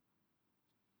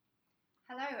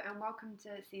Hello and welcome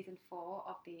to season 4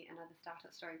 of the Another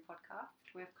Startup Story podcast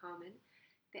with Carmen.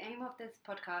 The aim of this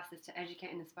podcast is to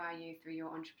educate and inspire you through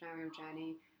your entrepreneurial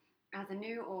journey as a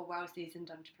new or well-seasoned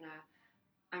entrepreneur.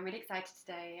 I'm really excited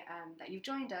today that you've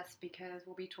joined us because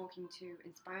we'll be talking to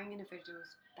inspiring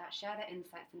individuals that share their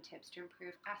insights and tips to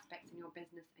improve aspects in your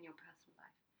business and your personal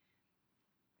life.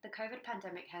 The COVID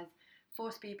pandemic has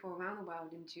forced people around the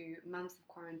world into months of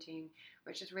quarantine,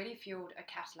 which has really fueled a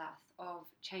catalyst of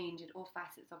change in all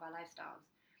facets of our lifestyles.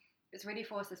 It's really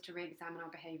forced us to re-examine our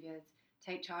behaviours,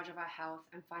 take charge of our health,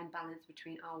 and find balance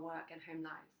between our work and home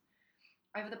lives.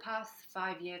 Over the past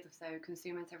 5 years or so,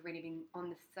 consumers have really been on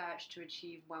the search to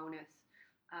achieve wellness.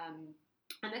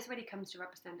 And this really comes to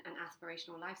represent an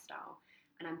aspirational lifestyle.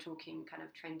 And I'm talking kind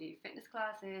of trendy fitness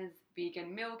classes,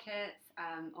 vegan meal kits,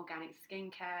 organic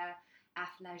skincare,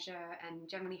 athleisure, and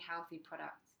generally healthy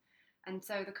products. And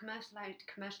so the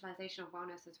commercialization of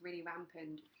wellness is really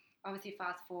rampant. Obviously,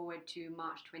 fast forward to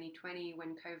March 2020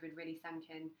 when COVID really sank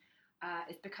in,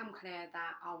 it's become clear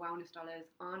that our wellness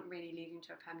dollars aren't really leading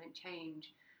to a permanent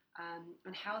change.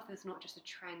 And health is not just a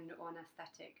trend or an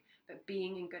aesthetic, but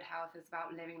being in good health is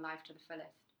about living life to the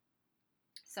fullest.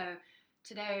 So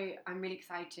today I'm really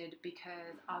excited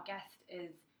because our guest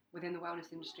is within the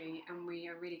wellness industry, and we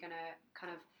are really going to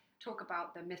kind of talk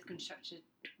about the misconstructed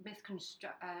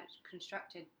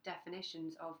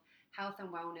definitions of health and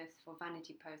wellness for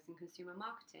vanity posts and consumer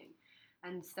marketing.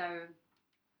 And so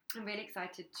I'm really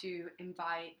excited to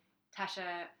invite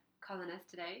Tasha Kolonas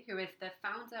today, who is the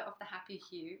founder of The Happy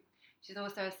Hue. She's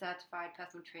also a certified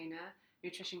personal trainer,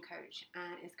 nutrition coach,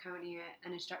 and is currently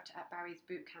an instructor at Barry's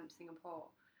Bootcamp Singapore.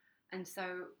 And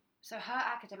so her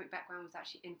academic background was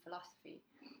actually in philosophy,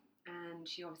 and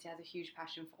she obviously has a huge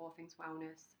passion for all things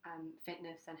wellness,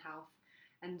 fitness and health.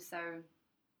 And so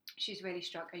she's really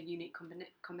struck a unique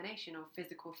combination of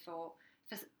physical thought,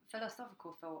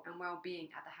 philosophical thought, and well-being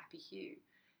at The Happy Hue.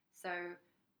 So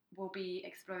we'll be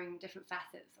exploring different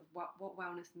facets of what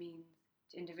wellness means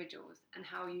to individuals and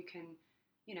how you can,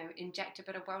 inject a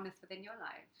bit of wellness within your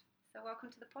life. So welcome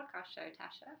to the podcast show,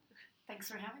 Tasha. Thanks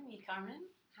for having me, Carmen.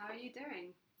 How are you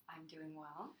doing? I'm doing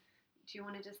well. Do you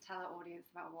want to just tell our audience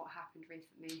about what happened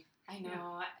recently? I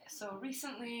know. Yeah. So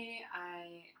recently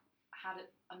I had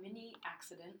a mini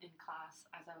accident in class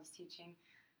as I was teaching.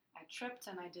 I tripped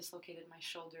and I dislocated my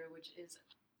shoulder, which is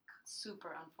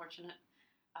super unfortunate.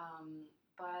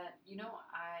 But,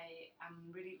 I am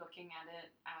really looking at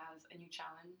it as a new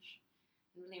challenge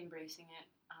and really embracing it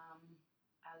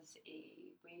as a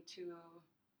way to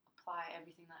apply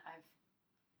everything that I've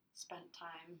spent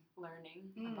time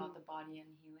learning about the body and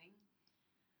healing.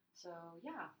 So,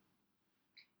 yeah.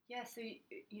 Yeah, so,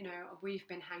 we've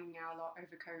been hanging out a lot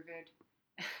over COVID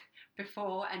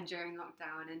before and during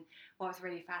lockdown. And what's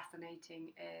really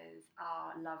fascinating is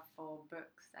our love for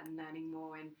books and learning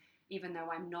more. And even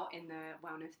though I'm not in the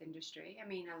wellness industry, I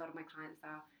mean, a lot of my clients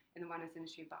are in the wellness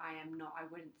industry, but I am not, I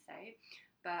wouldn't say.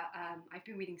 But I've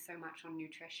been reading so much on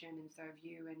nutrition, and so have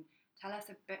you. And tell us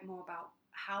a bit more about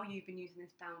how you've been using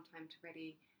this downtime to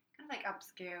really kind of like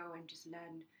upskill and just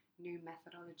learn new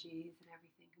methodologies and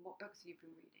everything. And what books have you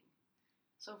been reading?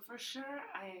 So for sure,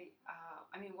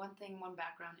 one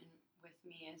background with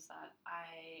me is that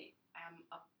I am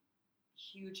a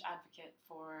huge advocate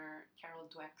for Carol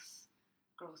Dweck's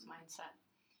growth mindset.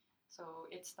 So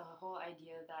it's the whole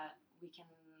idea that we can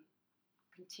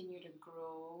continue to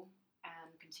grow and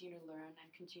continue to learn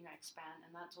and continue to expand.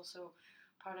 And that's also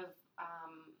part of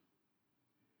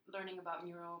learning about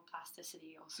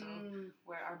neuroplasticity also,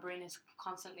 where our brain is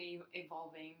constantly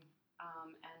evolving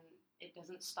and it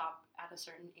doesn't stop at a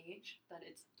certain age, that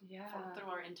it's through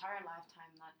our entire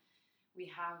lifetime that we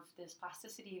have this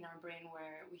plasticity in our brain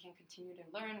where we can continue to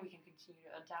learn, we can continue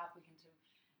to adapt,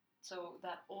 so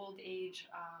that old age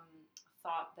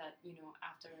thought that,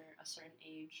 after a certain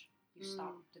age you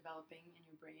stop developing in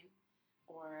your brain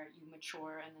or you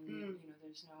mature and then,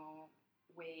 there's no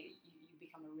way you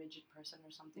become a rigid person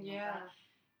or something like that.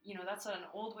 That's an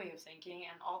old way of thinking,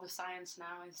 and all the science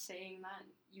now is saying that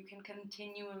you can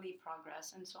continually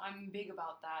progress. And so I'm big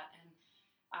about that. And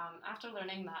after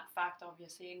learning that fact,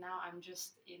 obviously, now I'm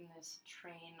just in this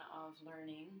train of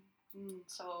learning.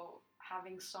 So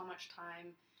having so much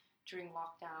time during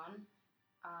lockdown,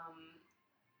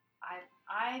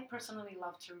 I personally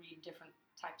love to read different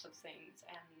types of things.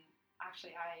 And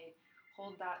actually, I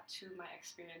hold that to my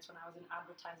experience when I was in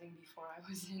advertising before I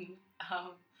was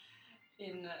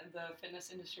in the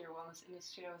fitness industry or wellness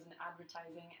industry. I was in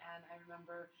advertising, and I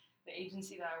remember the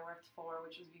agency that I worked for,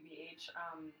 which was BBH,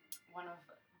 one of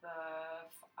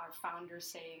our founders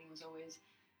saying was always,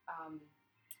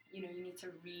 you need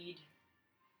to read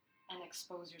and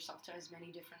expose yourself to as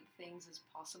many different things as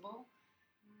possible,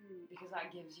 because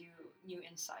that gives you new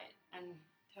insight. And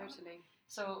totally.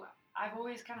 So I've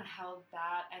always kind of held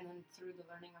that, and then through the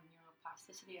learning of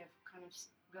neuroplasticity, I've kind of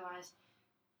realized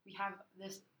we have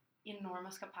this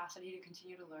enormous capacity to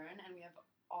continue to learn, and we have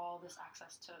all this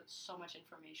access to so much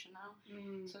information now.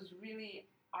 So it's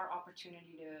really our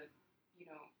opportunity to,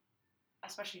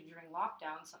 especially during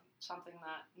lockdown, something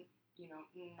that,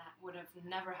 would have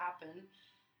never happened.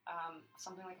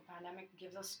 Something like a pandemic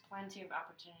gives us plenty of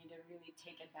opportunity to really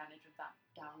take advantage of that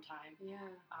downtime,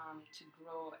 to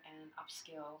grow and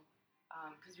upskill.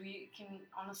 Because we can,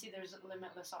 honestly, there's a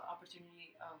limitless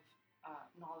opportunity of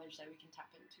knowledge that we can tap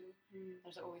into.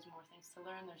 There's always more things to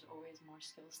learn. There's always more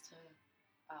skills to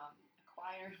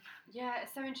acquire. Yeah,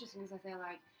 it's so interesting because I feel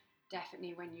like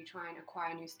definitely when you try and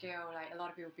acquire a new skill, like a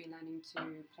lot of people have been learning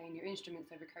to play new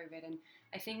instruments over COVID, and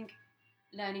I think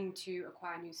learning to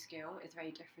acquire a new skill is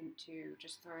very different to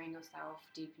just throwing yourself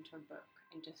deep into a book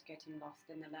and just getting lost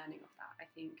in the learning of that. I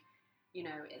think,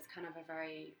 it's kind of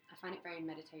I find it very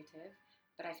meditative,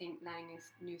 but I think learning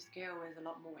a new skill is it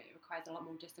requires a lot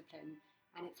more discipline,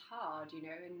 and it's hard,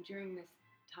 and during this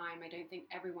time, I don't think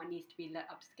everyone needs to be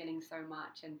upskilling so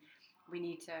much, and we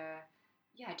need to,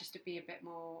 just to be a bit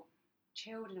more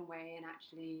chilled in a way and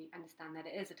actually understand that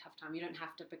it is a tough time. You don't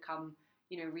have to become,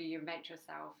 reinvent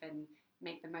yourself and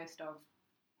make the most of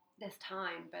this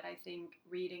time, but I think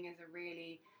reading is a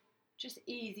really just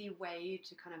easy way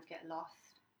to kind of get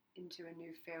lost into a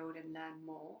new field and learn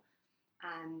more.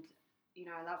 And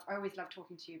I always love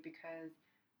talking to you because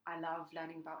I love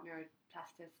learning about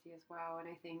neuroplasticity as well. And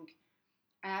I think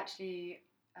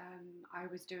I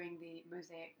was doing the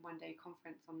Mosaic One Day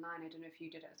conference online. I don't know if you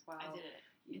did it as well. I did it.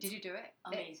 Did you do it?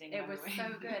 Amazing. It was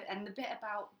so good. And the bit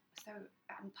about,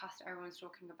 Pastor Owen was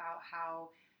talking about how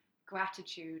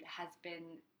gratitude has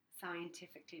been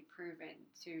scientifically proven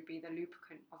to be the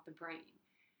lubricant of the brain.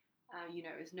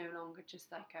 It's no longer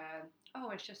just like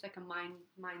it's just like a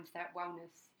mindset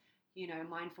wellness,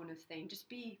 mindfulness thing. Just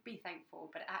be thankful.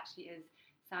 But it actually is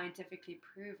scientifically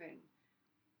proven,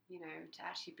 to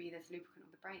actually be this lubricant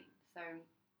of the brain. So,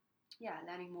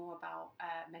 learning more about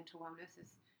mental wellness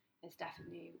is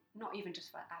definitely not even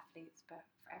just for athletes, but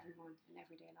for everyone in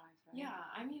everyday lives, right? Yeah,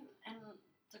 I mean, and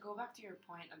to go back to your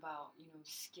point about,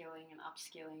 skilling and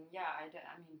upskilling,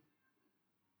 I mean,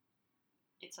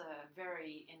 it's a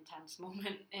very intense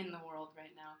moment in the world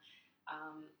right now.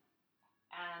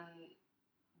 And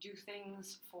do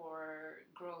things for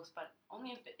growth, but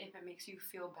only if it makes you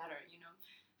feel better,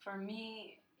 For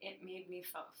me, it made me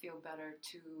feel better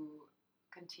to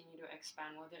continue to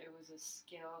expand, whether it was a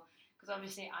skill, because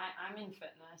obviously I'm in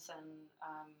fitness and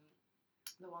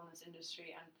the wellness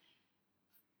industry, and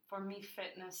for me,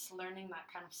 fitness, learning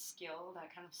that kind of skill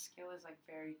is like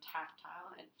very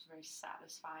tactile, and it's very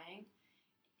satisfying.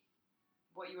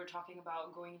 What you were talking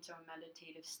about, going into a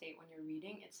meditative state when you're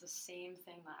reading, it's the same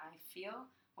thing that I feel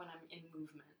when I'm in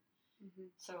movement.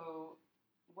 So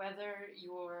whether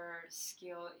your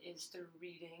skill is through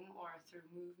reading or through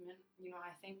movement,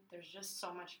 I think there's just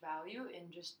so much value in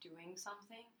just doing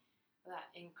something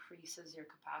that increases your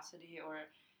capacity or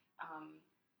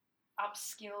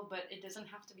upskill, but it doesn't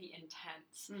have to be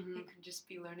intense. It could just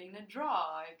be learning to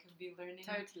draw. It could be learning,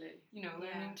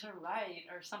 learning to write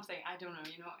or something. I don't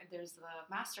know. There's the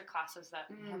master classes that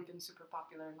have been super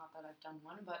popular. Not that I've done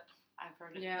one, but I've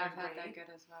heard it. Yeah, I've heard they're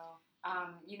good as well.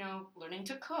 Learning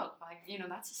to cook,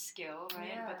 that's a skill,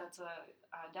 right? Yeah. But that's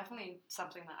definitely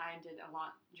something that I did a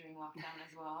lot during lockdown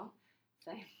as well.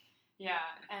 Same. Yeah,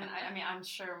 and I mean, I'm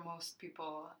sure most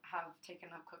people have taken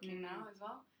up cooking now as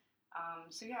well.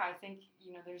 I think,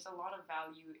 there's a lot of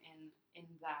value in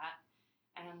that.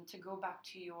 And to go back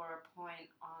to your point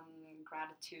on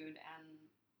gratitude and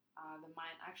the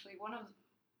mind, actually one of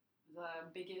the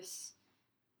biggest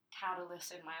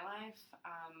catalysts in my life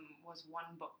was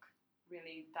one book,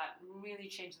 really, that really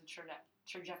changed the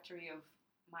trajectory of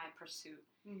my pursuit.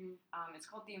 It's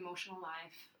called The Emotional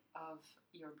Life of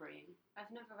Your Brain.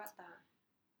 I've never read that.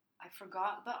 I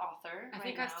forgot the author. I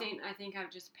think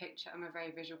I've just pictured. I'm a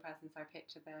very visual person, so I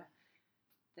picture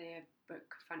the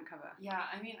book front cover. Yeah,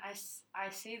 I mean, I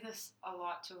say this a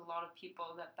lot to a lot of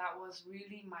people that was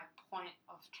really my point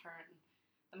of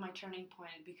my turning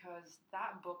point, because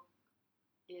that book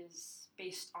is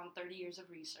based on 30 years of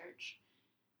research.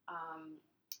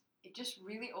 It just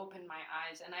really opened my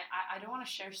eyes, and I don't want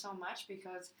to share so much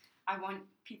because I want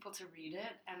people to read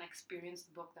it and experience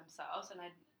the book themselves, and I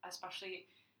especially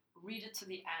read it to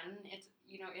the end.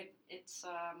 It's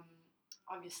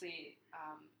obviously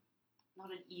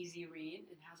not an easy read.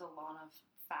 It has a lot of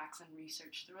facts and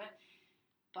research through it,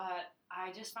 but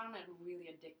I just found it really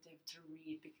addictive to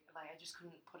just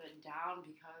couldn't put it down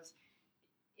because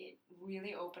it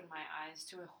really opened my eyes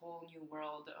to a whole new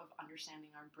world of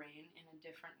understanding our brain in a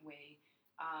different way,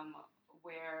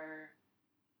 where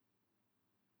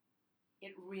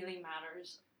it really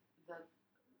matters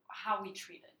how we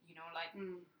treat it,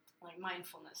 like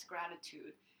mindfulness,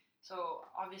 gratitude. So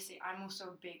obviously I'm also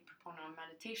a big proponent of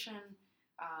meditation,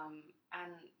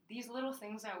 and these little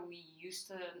things that we used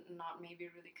to not maybe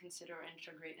really consider or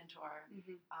integrate into our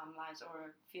lives,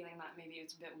 or feeling that maybe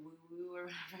it's a bit woo-woo or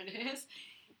whatever it is.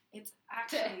 It's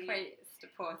actually... Wait,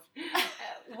 just pause.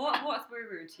 What's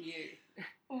woo-woo to you?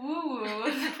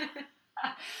 Woo-woo.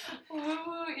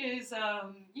 Woo-woo is,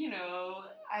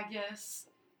 I guess,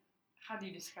 how do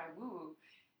you describe woo-woo?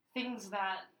 Things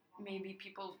that maybe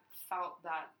people felt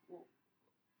that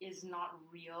is not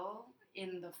real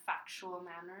in the factual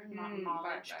manner, not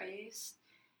knowledge-based.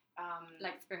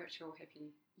 Like spiritual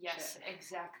hippie. Yes, shit.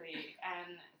 Exactly.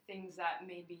 And things that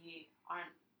maybe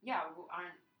aren't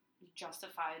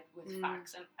justified with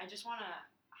facts. And I just want to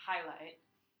highlight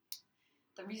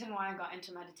the reason why I got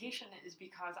into meditation is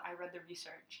because I read the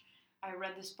research. I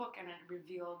read this book and it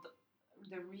revealed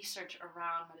the research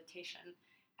around meditation.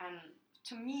 And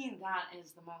to me, that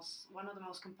is one of the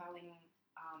most compelling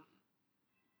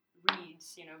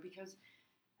reads, because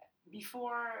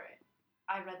before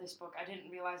I read this book, I didn't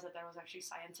realize that there was actually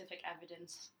scientific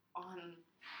evidence on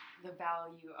the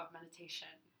value of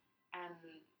meditation. And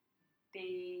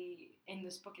in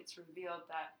this book, it's revealed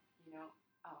that,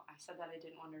 I said that I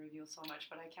didn't want to reveal so much,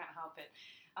 but I can't help it.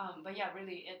 But yeah,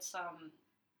 really, it's,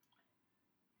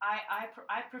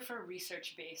 I prefer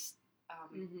research-based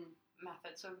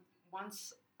methods. So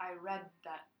once I read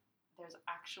that there's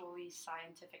actually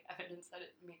scientific evidence that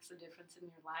it makes a difference in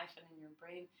your life and in your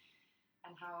brain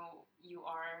and how you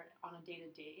are on a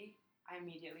day-to-day, I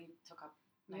immediately took up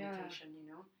meditation,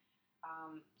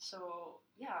 So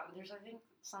yeah, there's, I think,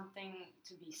 something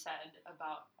to be said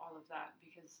about all of that,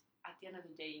 because at the end of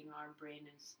the day, our brain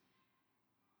is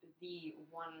the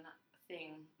one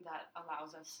thing that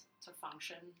allows us to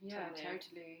function. Yeah,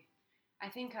 totally. I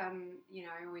think, I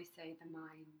always say the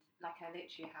mind, like I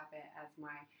literally have it as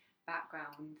my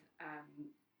background,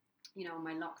 on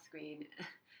my lock screen,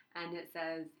 and it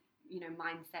says,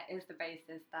 mindset is the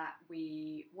basis that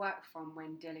we work from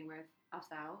when dealing with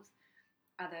ourselves,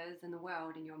 others, and the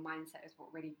world, and your mindset is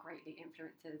what really greatly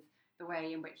influences the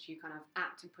way in which you kind of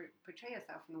act and portray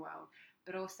yourself in the world.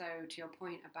 But also to your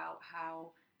point about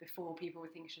how before people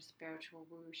would think it's just spiritual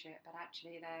woo shit, but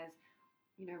actually there's,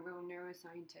 real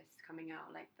neuroscientists coming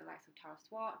out, like the likes of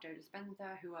Tasha, Joe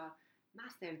Dispenza, who are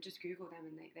massive. Just Google them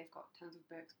and they've got tons of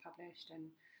books published, and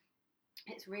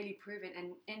it's really proven.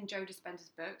 And in Joe Dispenza's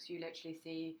books, you literally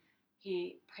see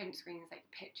he print screens like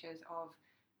pictures of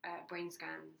brain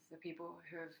scans of people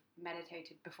who have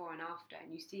meditated before and after,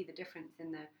 and you see the difference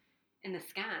in the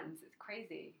scans. It's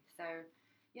crazy. So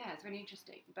yeah, it's really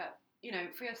interesting. But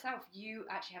for yourself, you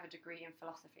actually have a degree in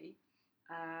philosophy.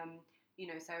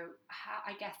 So how,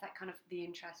 I guess that kind of the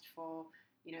interest for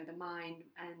the mind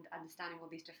and understanding all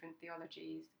these different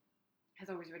theologies has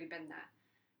always really been there.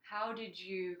 How did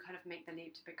you kind of make the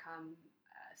leap to become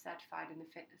certified in the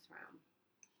fitness realm?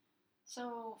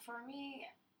 So for me,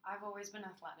 I've always been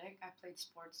athletic. I played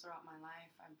sports throughout my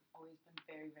life. I've always been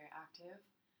very, very active.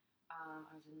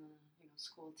 I was in the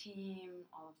school team,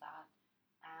 all of that.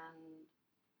 And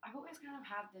I've always kind of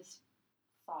had this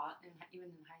thought,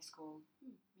 even in high school,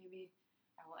 maybe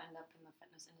I will end up in the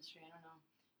fitness industry. I don't know.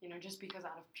 Just because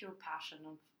out of pure passion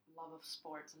of love of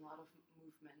sports and love of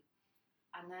movement.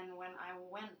 And then when I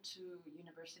went to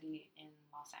university in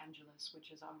Los Angeles, which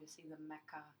is obviously the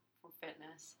mecca for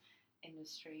fitness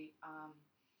industry,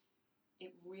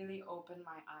 it really opened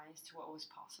my eyes to what was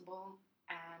possible.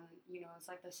 And, it's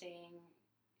like the saying,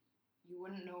 you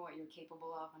wouldn't know what you're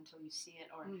capable of until you see it,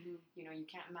 or, you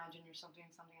can't imagine yourself doing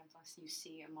something unless you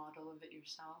see a model of it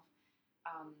yourself.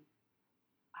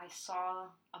 I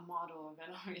saw a model of it,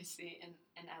 obviously,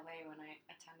 in LA when I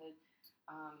attended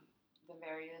the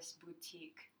various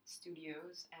boutique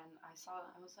studios, and I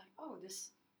was like, oh,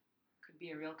 this could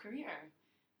be a real career.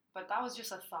 But that was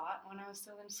just a thought when I was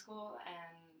still in school,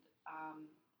 and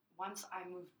once I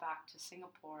moved back to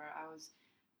Singapore, I was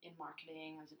in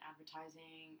marketing, I was in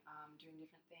advertising, doing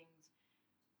different things.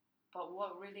 But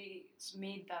what really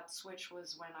made that switch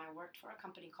was when I worked for a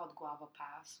company called Guava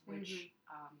Pass, which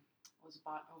was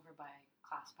bought over by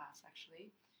ClassPass,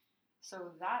 actually. So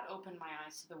that opened my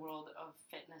eyes to the world of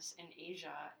fitness in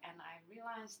Asia, and I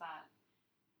realized that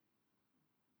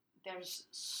there's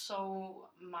so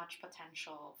much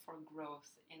potential for growth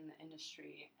in the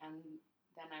industry. And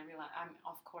then I realized,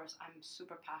 I'm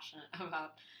super passionate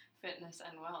about fitness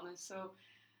and wellness. So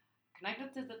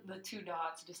connected to the two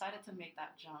dots, decided to make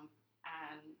that jump,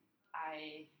 and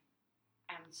I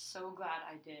am so glad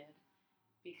I did,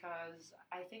 because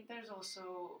I think there's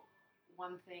also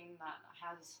one thing that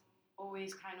has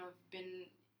always kind of been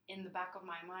in the back of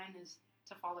my mind is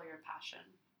to follow your passion.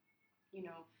 You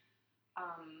know,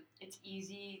 it's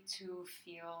easy to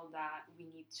feel that we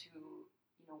need to,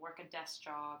 work a desk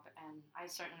job, and I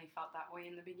certainly felt that way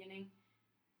in the beginning.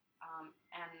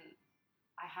 And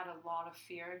I had a lot of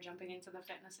fear jumping into the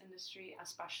fitness industry,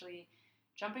 especially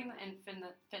jumping in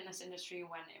the fitness industry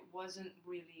when it wasn't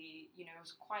really, it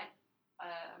was quite,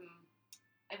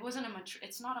 it wasn't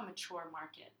it's not a mature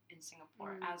market in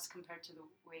Singapore as compared to the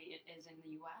way it is in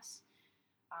the US.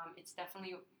 It's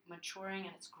definitely maturing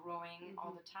and it's growing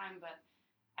all the time,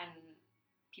 and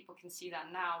people can see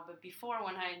that now. But before,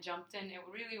 when I jumped in, it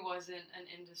really wasn't an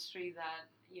industry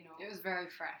that, It was very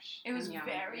fresh. It was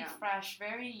very fresh,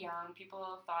 very young. People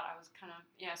thought I was kind of,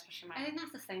 especially my... I think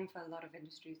that's the same for a lot of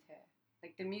industries here.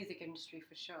 Like the music industry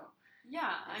for sure.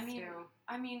 Yeah,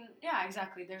 I mean, yeah,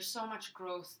 exactly. There's so much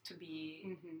growth to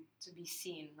be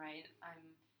seen, right?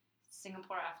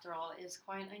 Singapore, after all, is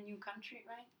quite a new country,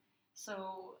 right?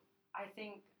 So I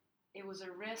think it was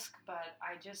a risk, but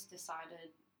I just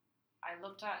decided. I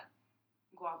looked at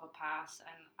Guava Pass,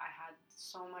 and I had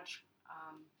so much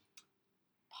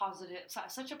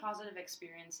such a positive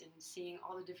experience in seeing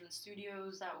all the different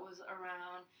studios that was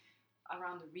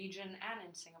around the region and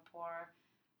in Singapore.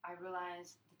 I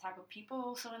realized the type of people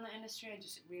also in the industry I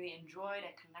just really enjoyed.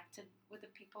 I connected with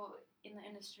the people in the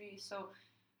industry, so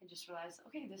I just realized,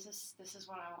 okay, this is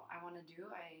what I want to do.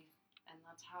 And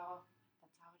that's how it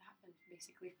happened.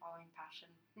 Basically, following passion.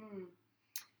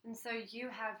 And so you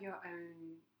have your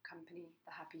own company,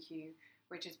 The Happy Hue,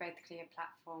 which is basically a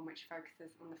platform which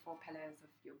focuses on the 4 pillars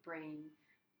of your brain,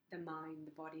 the mind,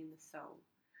 the body, and the soul.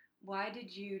 Why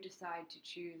did you decide to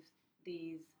choose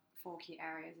these 4 key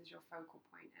areas as your focal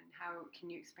point, and how can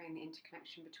you explain the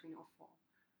interconnection between all 4?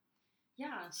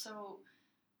 Yeah, so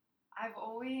I've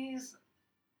always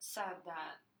said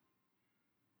that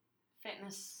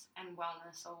fitness and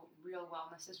wellness, so real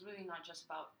wellness, is really not just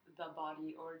about the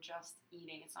body or just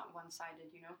eating. It's not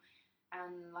one-sided,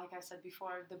 And like I said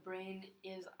before, the brain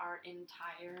is our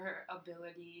entire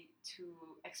ability to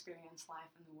experience life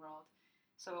in the world.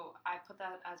 So I put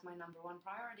that as my number 1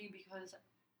 priority, because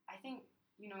I think,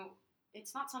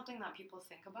 it's not something that people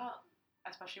think about,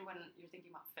 especially when you're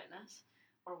thinking about fitness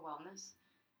or wellness.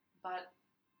 But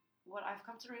what I've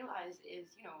come to realize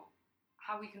is,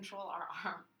 how we control our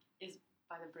arm is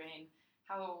by the brain.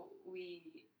 How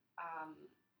we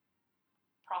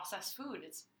process food,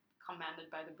 it's commanded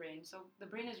by the brain. So the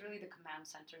brain is really the command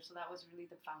center. So that was really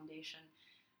the foundation.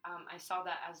 I saw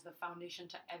that as the foundation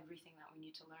to everything that we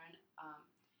need to learn.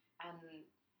 And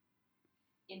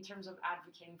in terms of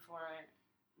advocating for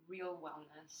real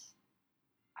wellness,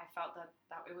 I felt that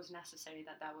it was necessary,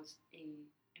 that was a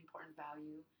important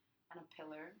value and a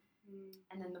pillar.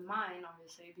 And then the mind,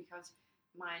 obviously, because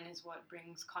mind is what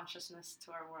brings consciousness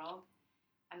to our world,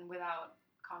 and without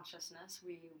consciousness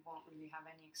we won't really have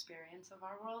any experience of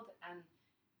our world. And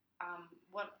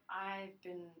what I've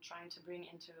been trying to bring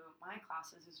into my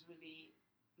classes is really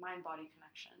mind-body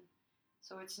connection.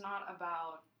 So it's not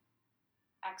about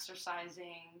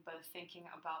exercising but thinking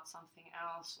about something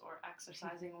else, or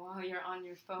exercising while you're on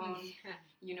your phone,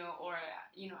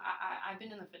 I've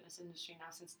been in the fitness industry now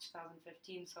since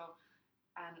 2015,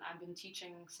 and I've been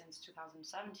teaching since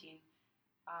 2017.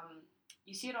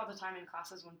 You see it all the time in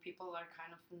classes when people are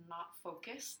kind of not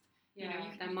focused. Their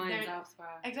mind's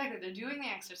elsewhere. Exactly, they're doing the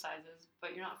exercises,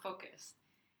 but you're not focused,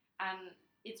 and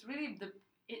it's really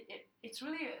it's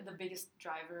really the biggest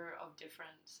driver of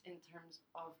difference in terms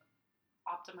of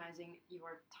optimizing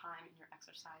your time and your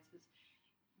exercises.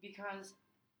 Because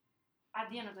at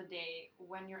the end of the day,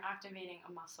 when you're activating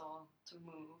a muscle to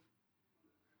move,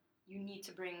 you need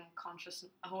to bring conscious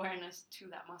awareness to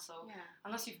that muscle.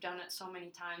 Unless you've done it so many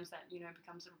times that it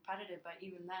becomes repetitive. But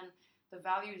even then, the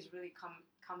values really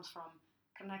comes from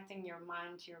connecting your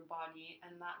mind to your body,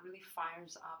 and that really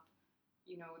fires up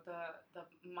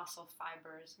the muscle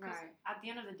fibers. Because at the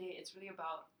end of the day, it's really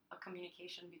about a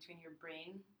communication between your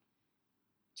brain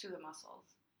to the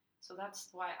muscles. So that's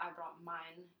why I brought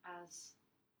mind as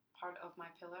part of my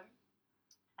pillar.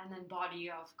 And then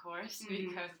body, of course,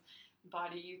 because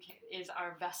body is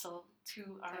our vessel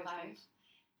to our life.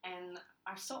 And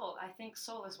our soul, I think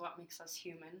soul is what makes us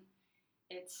human.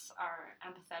 It's our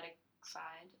empathetic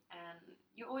side, and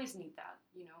you always need that,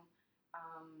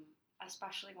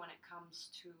 especially when it comes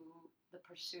to the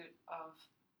pursuit of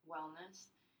wellness.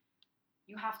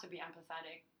 You have to be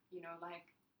empathetic, like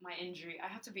my injury, I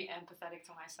have to be empathetic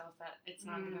to myself that it's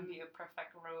not going to be a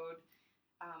perfect road.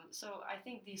 So I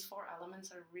think these 4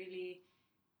 elements are really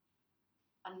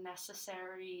a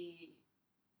necessary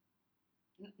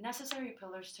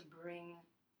pillars to bring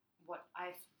what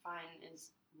I find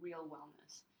is real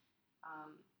wellness.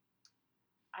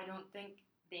 I don't think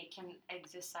they can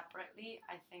exist separately.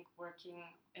 I think working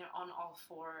on all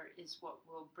 4 is what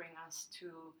will bring us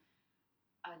to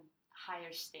a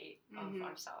higher state of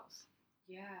ourselves.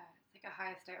 Yeah, it's like a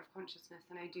higher state of consciousness.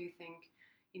 And I do think,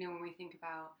 you know, when we think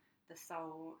about the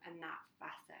soul and that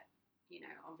facet, you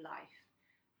know, of life,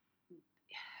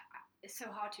 it's so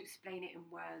hard to explain it in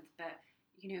words, but,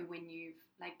 you know, when you've,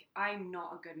 like, I'm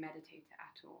not a good meditator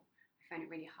at all. I find it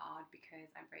really hard because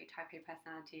I'm very type A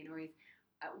personality, and always,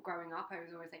 growing up, I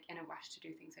was always, like, in a rush to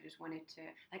do things. I just wanted to,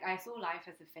 like, I saw life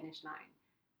as a finish line.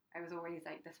 I was always,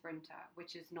 like, the sprinter,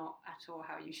 which is not at all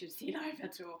how you should see life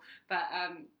at all. But,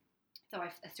 so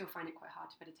I still find it quite hard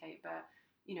to meditate. But,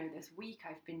 you know, this week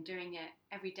I've been doing it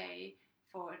every day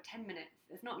for 10 minutes.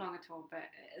 It's not long at all, but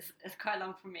it's quite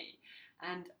long for me.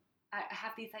 And I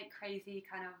have these, like, crazy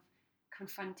kind of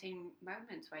confronting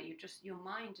moments where your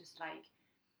mind just, like,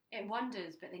 it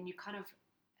wanders, but then you kind of,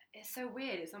 it's so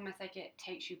weird. It's almost like it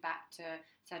takes you back to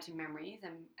certain memories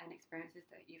and experiences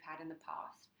that you've had in the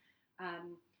past.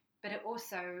 But it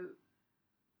also,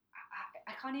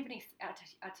 I can't even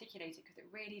articulate it because it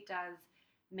really does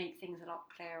make things a lot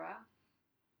clearer.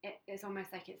 It's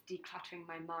almost like it's decluttering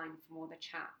my mind from all the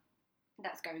chat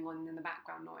that's going on in the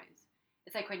background noise.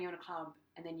 It's like when you're in a club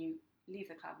and then you leave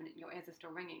the club and your ears are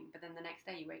still ringing, but then the next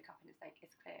day you wake up and it's like,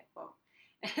 it's clear. Well,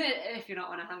 if you're not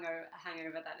on a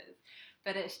hangover, that is.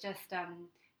 But it's just,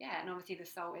 yeah, and obviously the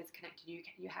soul is connected.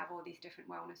 You have all these different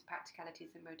wellness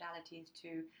practicalities and modalities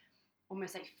to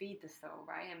almost like feed the soul,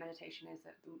 right? And meditation is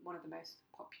one of the most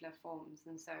popular forms.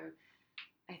 And so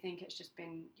I think it's just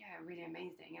been, yeah, really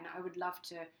amazing. And I would love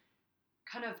to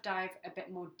kind of dive a bit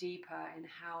more deeper in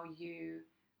how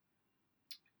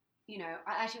you know,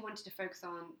 I actually wanted to focus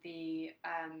on the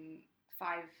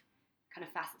 5 kind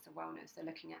of facets of wellness. So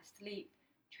looking at sleep,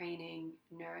 training,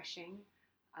 nourishing,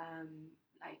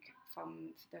 like from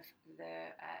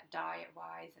the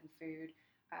diet-wise and food,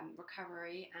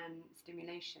 recovery and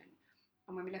stimulation.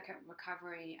 And when we look at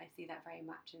recovery, I see that very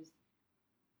much as,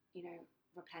 you know,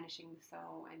 replenishing the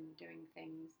soul and doing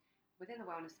things within the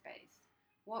wellness space.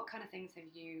 What kind of things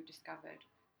have you discovered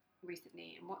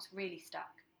recently, and what's really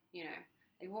stuck, you know?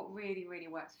 Like, what really, really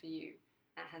works for you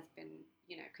and has been,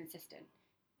 you know, consistent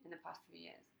in the past few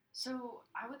years? So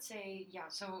I would say, yeah,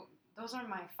 so those are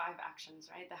my 5 actions,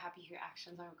 right? The happy here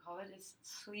actions, I would call it. It's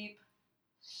sleep,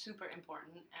 super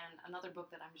important. And another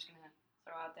book that I'm just going to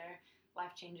throw out there,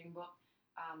 life-changing book,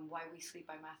 Why We Sleep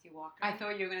by Matthew Walker. I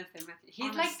thought you were going to say Matthew.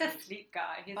 He's honestly, like the sleep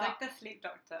guy. He's like the sleep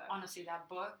doctor. Honestly, that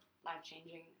book,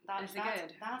 life-changing.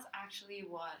 That's actually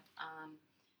what,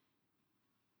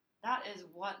 that is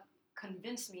what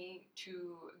convinced me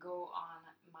to go on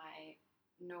my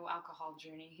no alcohol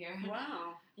journey here.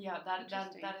 Wow. Yeah,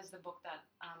 that is the book that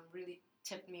really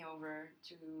tipped me over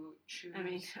to choose. I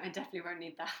mean, I definitely won't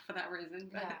need that for that reason.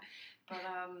 But. Yeah, but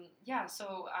yeah.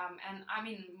 So and I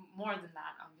mean more than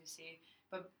that, obviously,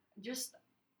 but just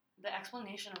the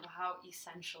explanation of how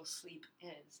essential sleep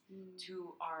is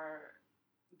to our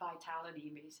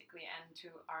vitality, basically, and to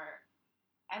our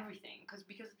everything, because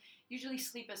usually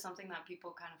sleep is something that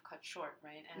people kind of cut short,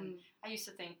 right? And I used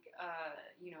to think,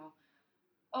 you know,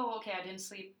 oh, okay, I didn't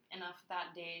sleep enough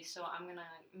that day, so I'm gonna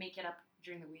make it up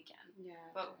during the weekend. Yeah.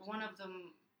 But one of the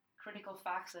critical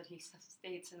facts that he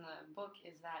states in the book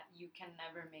is that you can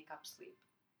never make up sleep.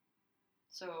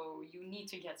 So you need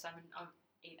to get 7 or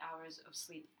 8 hours of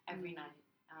sleep every night,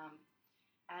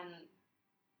 and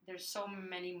there's so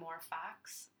many more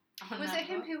facts. Was it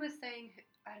him who was saying?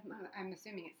 I'm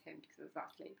assuming it's him because it was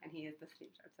about sleep, and he is the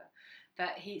sleep doctor.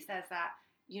 But he says that,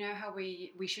 you know how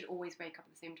we should always wake up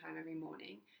at the same time every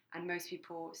morning, and most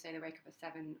people say they wake up at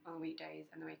 7 on the weekdays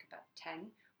and they wake up at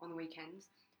 10 on the weekends.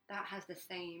 That has the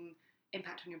same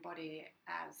impact on your body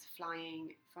as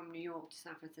flying from New York to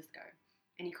San Francisco,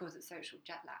 and he calls it social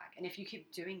jet lag. And if you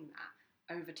keep doing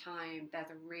that over time, there's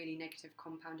a really negative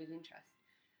compounded interest.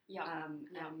 Yeah.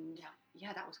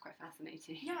 Yeah, that was quite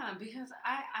fascinating. Yeah, because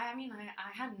I mean,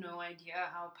 I had no idea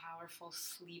how powerful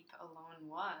sleep alone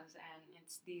was, and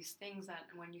it's these things that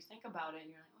when you think about it,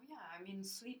 you're like, oh yeah, I mean,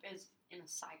 sleep is in a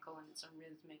cycle and it's a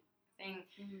rhythmic thing.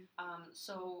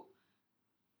 So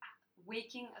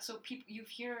people, you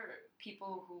hear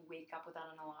people who wake up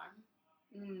without an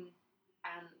alarm,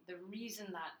 and the reason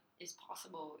that is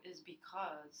possible is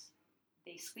because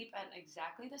they sleep at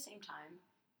exactly the same time,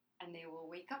 and they will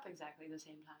wake up exactly the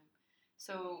same time.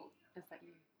 So is that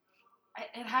you?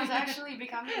 It has actually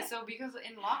become it. So because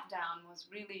in lockdown was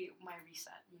really my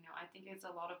reset. I think it's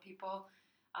a lot of people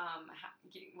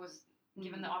was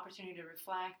given the opportunity to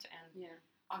reflect, and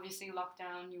obviously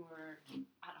lockdown, you were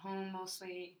at home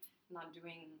mostly, not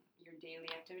doing your daily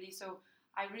activity. So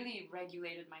I really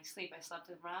regulated my sleep. I slept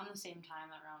around the same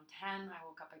time, around 10. I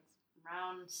woke up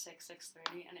around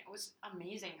 6:30, and it was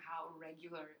amazing how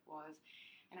regular it was.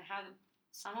 And I had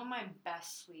some of my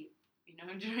best sleep,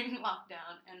 during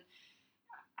lockdown. And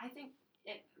I think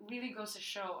it really goes to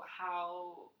show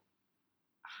how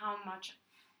much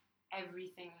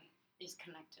everything is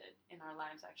connected in our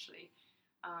lives, actually.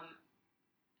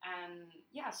 And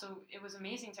yeah, so it was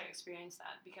amazing to experience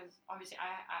that, because obviously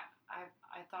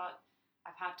I thought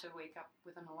I've had to wake up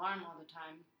with an alarm all the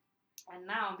time. And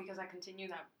now, because I continue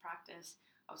that practice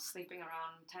of sleeping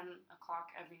around 10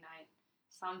 o'clock every night,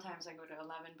 sometimes I go to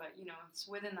 11, but it's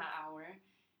within that hour,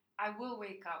 I will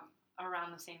wake up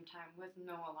around the same time with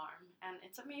no alarm. And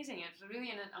it's amazing. It's really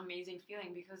an amazing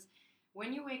feeling, because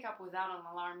when you wake up without an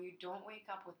alarm, you don't wake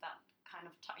up with that kind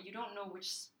of you don't know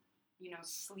which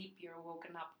sleep you're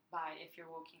woken up by, if you're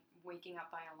waking up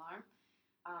by alarm.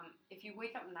 If you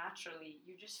wake up naturally,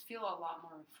 you just feel a lot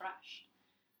more refreshed.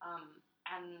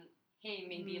 And hey,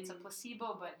 maybe it's a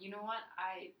placebo, but you know what?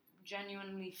 I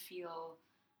genuinely feel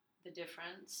the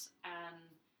difference,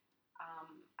 and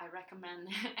I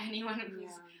recommend anyone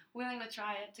who's willing to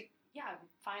try it to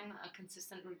find a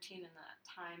consistent routine in that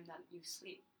time that you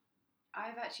sleep.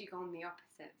 I've actually gone the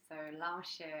opposite. So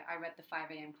last year I read The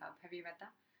 5 a.m. Club. Have you read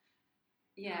that?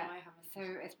 Yeah, no, I haven't. So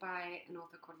it's by an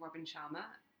author called Robin Sharma.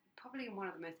 Probably one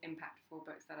of the most impactful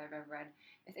books that I've ever read.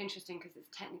 It's interesting because it's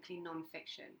technically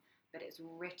non-fiction, but it's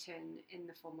written in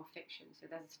the form of fiction. So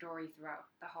there's a story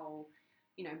throughout the whole,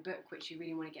 book, which you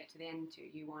really want to get to the end to.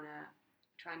 You want to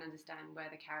try and understand where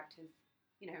the characters,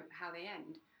 how they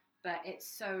end. But it's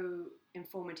so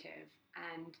informative,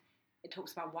 and it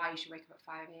talks about why you should wake up at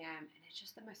 5 a.m. and it's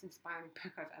just the most inspiring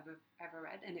book I've ever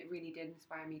read, and it really did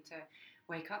inspire me to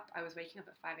wake up. I was waking up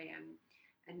at 5 a.m.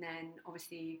 and then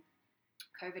obviously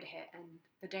COVID hit, and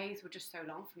the days were just so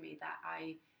long for me that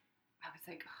I was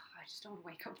like, I just don't want to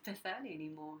wake up this early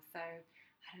anymore. So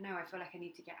I don't know, I feel like I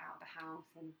need to get out of the house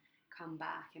and come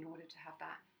back in order to have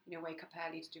that, wake up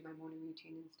early to do my morning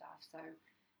routine and stuff. So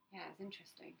yeah, it's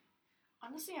interesting.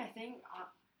 Honestly, I think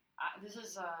this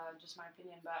is just my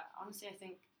opinion, but honestly, I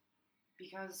think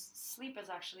because sleep is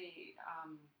actually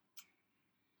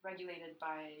regulated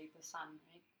by the sun,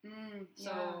 right?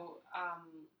 So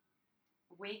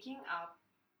waking up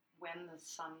when the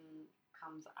sun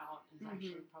comes out is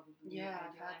actually probably ideal.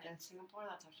 And in Singapore,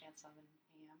 that's actually at 7 a.m.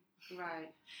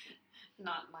 Right.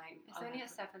 Not like... It's only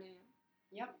at 7 a.m.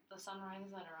 Yep, the sun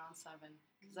rises at around 7.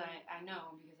 Because I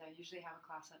know, because I usually have a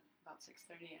class at about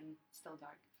 6:30 and it's still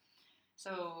dark.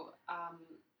 So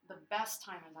the best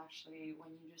time is actually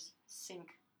when you just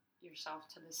sync yourself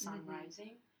to the sun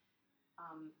rising.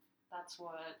 That's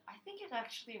what I think it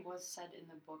actually was said in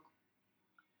the book,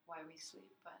 Why We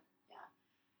Sleep. But yeah,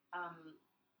 I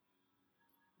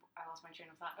lost my train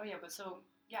of thought. Oh yeah, but so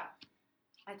yeah,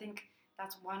 I think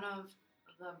that's one of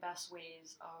the best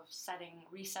ways of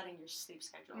resetting your sleep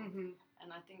schedule.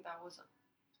 And I think that was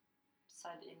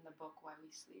said in the book, Why We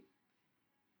Sleep.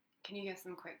 Can you give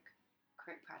some quick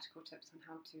practical tips on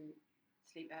how to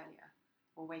sleep earlier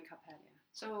or wake up earlier?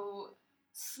 So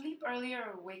sleep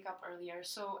earlier or wake up earlier.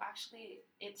 So actually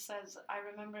it says, I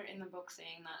remember in the book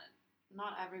saying that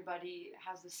not everybody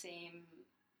has the same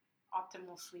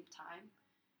optimal sleep time.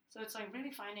 So it's like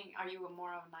really finding, are you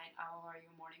more of a night owl or are you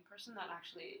a morning person? That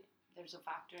actually there's a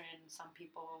factor in some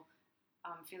people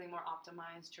feeling more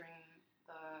optimized during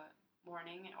the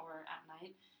morning or at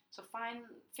night. So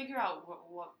figure out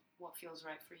what feels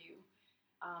right for you.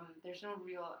 There's no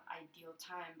real ideal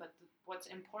time, but what's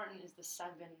important is the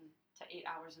 7 to 8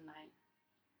 hours a night.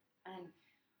 And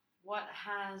what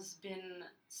has been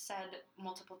said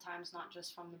multiple times, not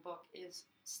just from the book, is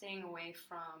staying away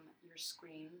from your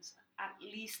screens at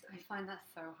least... I find that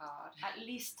so hard. At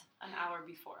least an hour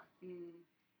before.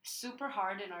 Super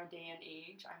hard in our day and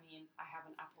age. I mean, I have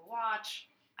an Apple Watch.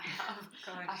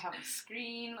 I have a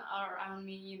screen around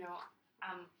me,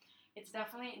 It's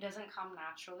definitely, it doesn't come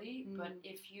naturally, but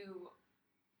if you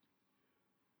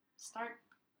start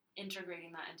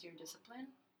integrating that into your discipline,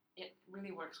 it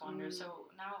really works wonders. So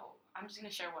now I'm just going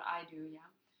to share what I do,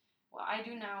 What I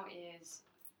do now is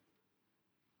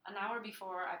an hour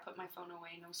before I put my phone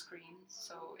away, no screens.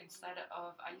 So instead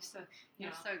of, I used to,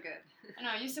 You're so good.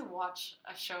 I used to watch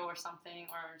a show or something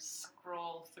or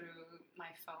scroll through my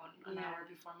phone an hour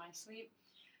before my sleep.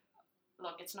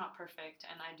 Look, it's not perfect,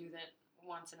 and I do that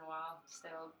once in a while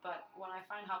still, but what I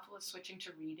find helpful is switching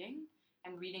to reading.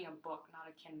 and reading a book, not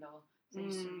a Kindle. So I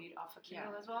used to read off a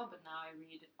Kindle as well, but now I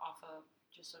read off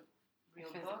just a real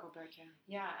physical book. Yeah.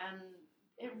 Yeah, and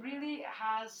it really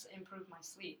has improved my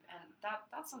sleep, and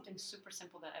that's something super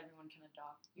simple that everyone can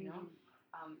adopt. You know,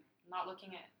 not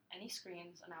looking at any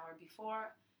screens an hour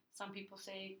before. Some people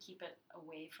say keep it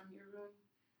away from your room,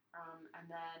 and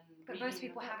then. But most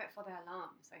people have it for their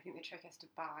alarms. I think the trick is to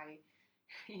buy,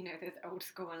 those old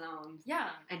school alarms. Yeah.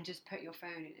 And just put your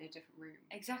phone in a different room.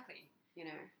 Exactly.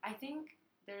 I think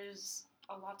there's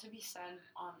a lot to be said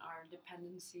on our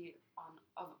dependency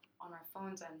on our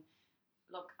phones. And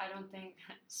look, I don't think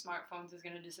smartphones is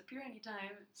going to disappear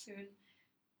anytime soon.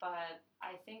 But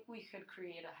I think we could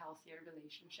create a healthier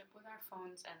relationship with our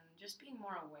phones and just being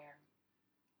more aware.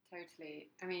 Totally.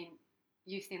 I mean,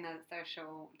 you've seen the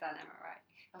social dilemma, right?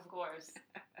 Of course.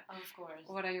 Of course.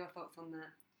 What are your thoughts on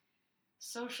that?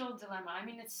 Social dilemma. I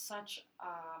mean, it's such.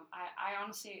 I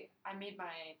honestly, I made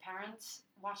my parents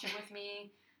watch it with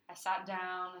me. I sat them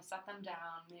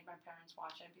down, made my parents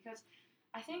watch it because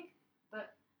I think the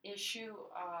issue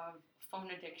of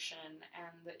phone addiction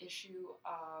and the issue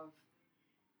of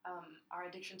our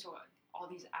addiction to all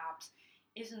these apps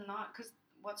is not, because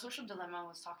what Social Dilemma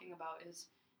was talking about is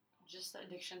just the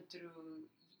addiction through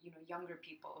younger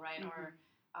people, right? Or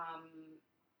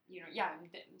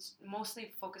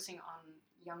mostly focusing on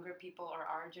younger people or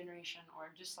our generation or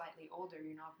just slightly older,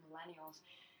 millennials.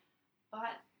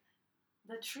 But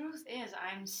the truth is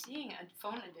I'm seeing a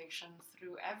phone addiction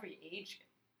through every age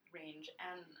range,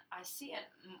 and I see it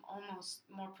almost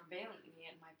more prevalently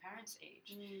at my parents'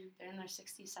 age. They're in their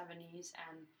 60s, 70s,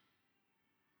 and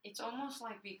it's almost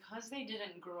like because they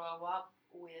didn't grow up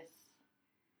with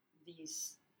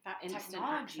these that instant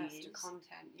access to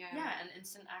content, and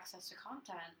instant access to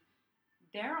content,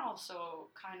 they're also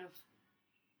kind of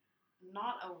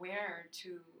not aware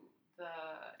to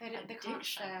the addiction. They can't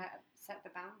set the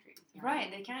boundaries.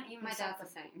 Right, they can't even My dad's the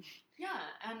same. Yeah,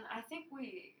 and I think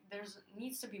there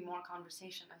needs to be more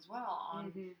conversation as well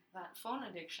on that phone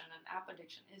addiction and app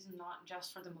addiction is not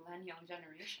just for the millennial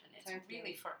generation. It's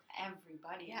really for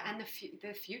everybody. Yeah, and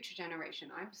the future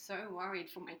generation. I'm so worried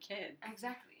for my kids.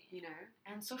 Exactly.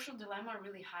 And Social Dilemma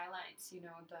really highlights,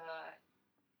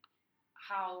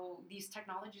 how these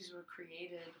technologies were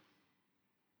created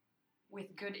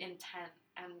with good intent.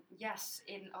 And yes,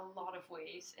 in a lot of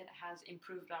ways, it has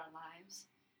improved our lives.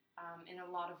 In a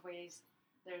lot of ways,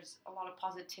 there's a lot of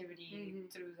positivity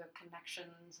through the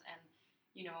connections. And,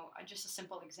 just a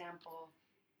simple example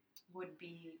would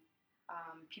be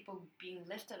people being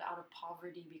lifted out of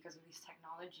poverty because of these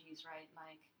technologies, right?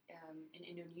 Like in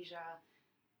Indonesia,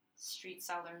 street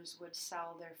sellers would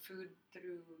sell their food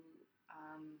through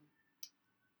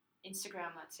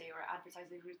Instagram, let's say, or advertise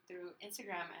their food through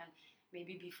Instagram, and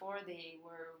maybe before they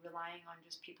were relying on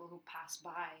just people who pass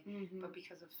by, but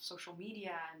because of social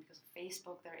media and because of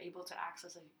Facebook, they're able to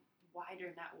access a wider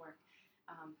network.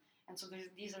 And so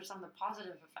these are some of the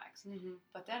positive effects.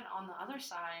 But then on the other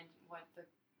side, what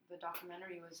the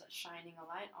documentary was shining a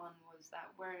light on was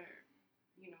that we're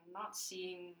not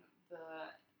seeing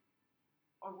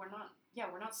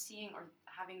we're not seeing or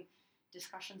having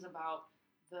discussions about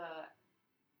the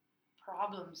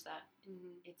problems that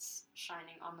it's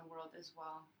shining on the world as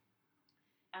well.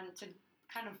 And to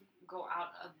kind of go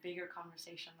out a bigger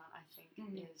conversation that I think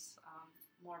is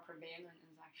more prevalent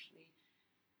is actually,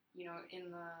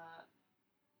 in the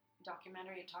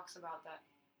documentary it talks about that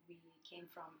we came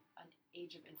from an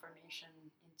age of information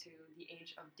into the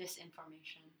age of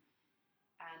disinformation.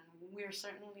 And we're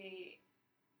certainly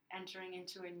entering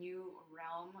into a new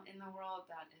realm in the world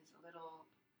that is a little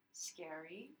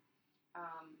scary.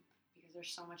 Because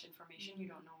there's so much information, you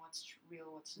don't know what's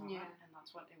real, what's not, and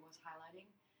that's what it was highlighting.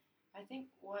 I think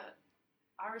what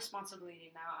our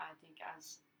responsibility now,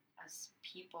 as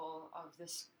people of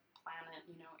this planet,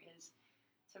 is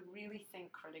to really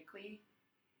think critically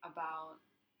about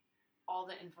all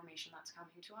the information that's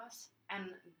coming to us.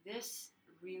 And this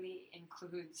really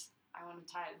includes, I want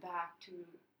to tie it back to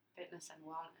fitness and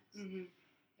wellness.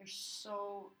 There's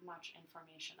so much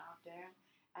information out there,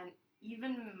 and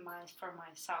even for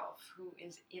myself, who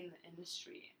is in the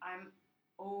industry, I'm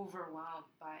overwhelmed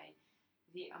by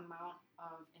the amount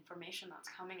of information that's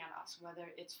coming at us, whether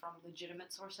it's from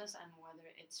legitimate sources and whether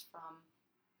it's from,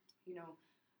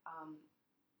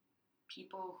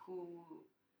 people who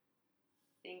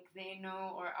think they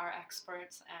know or are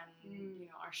experts and,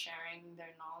 are sharing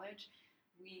their knowledge.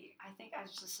 I think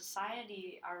as a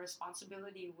society, our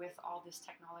responsibility with all this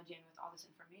technology and with all this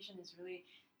information is really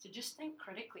to just think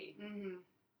critically.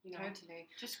 Totally.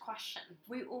 Just question.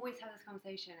 We always have this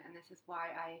conversation, and this is why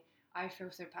I I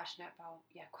feel so passionate about,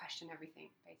 question everything,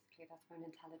 basically. That's my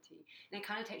mentality. And it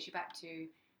kind of takes you back to,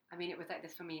 I mean, it was like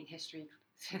this for me in history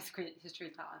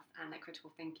class and like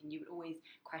critical thinking. You would always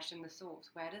question the source.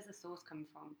 Where does the source come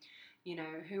from? You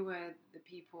know, who were the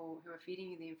people who are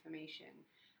feeding you the information?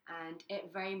 And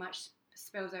it very much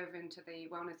spills over into the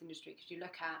wellness industry, because you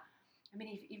look at, I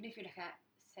mean, even if you look at,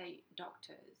 say,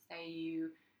 doctors, say you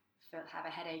have a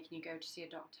headache and you go to see a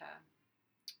doctor,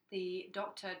 the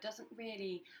doctor doesn't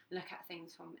really look at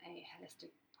things from a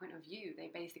holistic point of view. They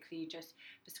basically just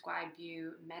prescribe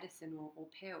you medicine or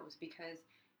pills because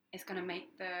it's going to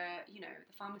make the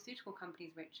pharmaceutical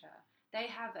companies richer. They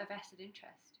have a vested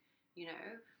interest,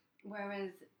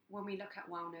 whereas when we look at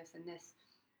wellness, and this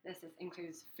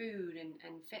includes food and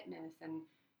fitness, and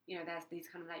there's these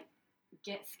kind of like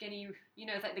get skinny,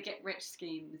 it's like the get rich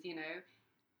schemes,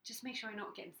 just make sure you're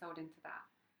not getting sold into that.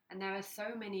 And there are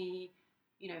so many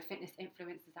fitness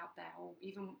influencers out there, or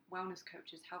even wellness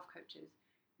coaches, health coaches.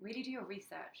 Really do your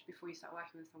research before you start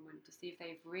working with someone to see if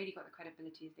they've really got the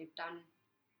credibility, if they've done,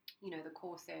 the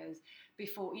courses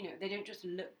before. They don't just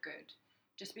look good.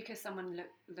 Just because someone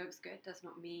looks good does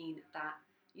not mean that,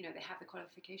 they have the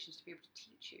qualifications to be able to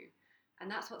teach you. And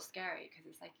that's what's scary, because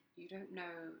it's like you don't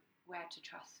know where to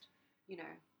trust. You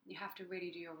have to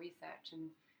really do your research, and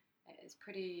it's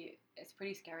pretty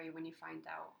scary when you find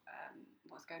out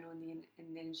what's going on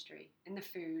in the industry, in the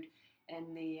food,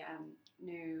 in the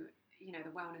new, the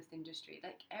wellness industry.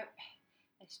 Like,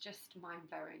 it's just mind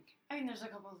blowing. I mean, there's a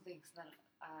couple of things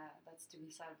that's to be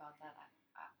said about that.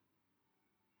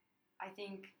 I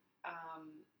think,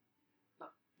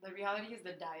 look, the reality is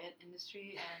the diet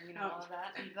industry and all of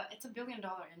that. It's $1 billion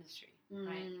industry,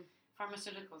 right?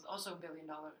 Pharmaceuticals also $1 billion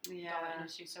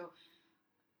industry. So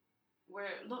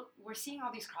we're seeing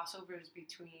all these crossovers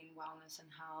between wellness and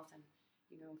health and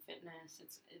fitness.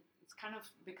 It's kind of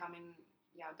becoming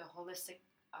the holistic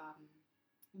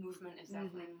movement is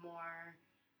definitely more.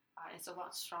 It's a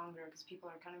lot stronger because people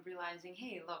are kind of realizing,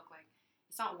 hey, look, like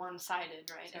it's not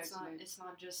one-sided, right? Totally. It's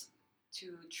not just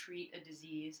to treat a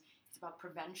disease. It's about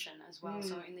prevention as well.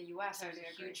 So in the U.S., there's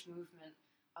a huge movement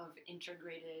of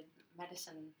integrated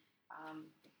medicine,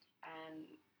 and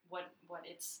what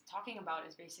it's talking about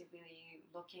is basically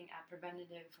looking at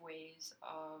preventative ways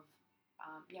of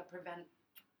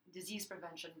disease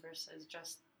prevention versus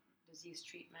just disease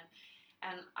treatment.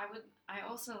 And I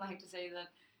also like to say that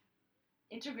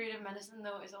integrative medicine,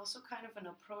 though, is also kind of an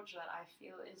approach that I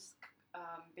feel is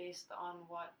based on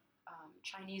what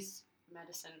Chinese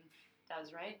medicine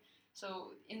does, right?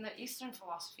 So in the Eastern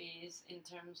philosophies, in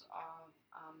terms of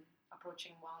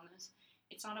approaching wellness,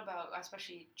 it's not about,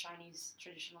 especially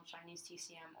traditional Chinese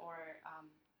TCM, or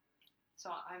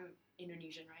so I'm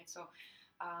Indonesian, right? So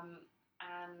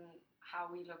and how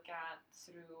we look at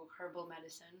through herbal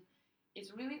medicine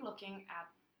is really looking at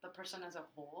the person as a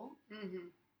whole.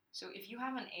 Mm-hmm. So if you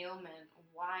have an ailment,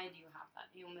 why do you have that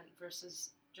ailment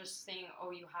versus just saying,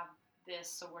 oh, you have this,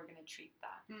 so we're going to treat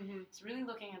that. Mm-hmm. It's really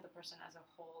looking at the person as a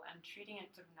whole and treating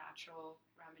it through natural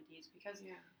remedies, because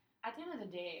at the end of the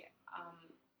day,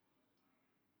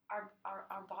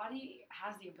 our body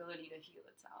has the ability to heal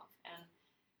itself, and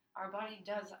our body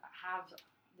does have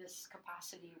this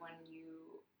capacity when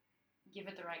you give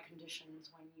it the right conditions,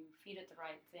 when you feed it the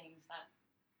right things, that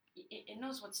it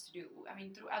knows what to do. I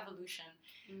mean, through evolution,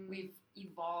 we've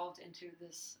evolved into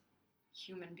this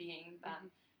human being that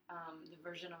the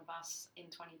version of us in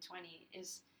 2020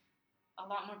 is a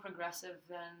lot more progressive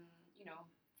than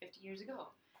 50 years ago.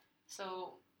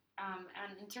 So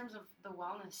and in terms of the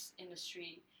wellness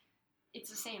industry, it's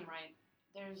the same, right?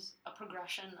 There's a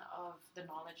progression of the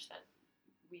knowledge that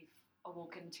we've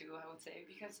awoken to, I would say,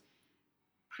 because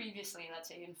previously, let's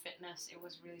say in fitness, it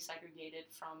was really segregated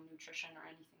from nutrition or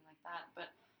anything like that. But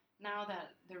now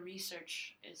that the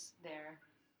research is there,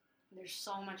 there's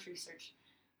so much research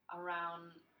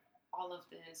around all of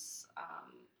this,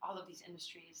 all of these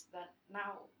industries, that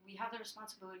now we have the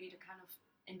responsibility to kind of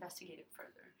investigate it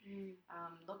further.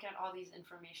 Look at all these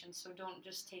information. So don't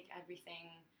just take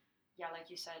everything, like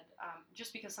you said,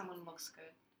 just because someone looks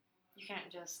good. You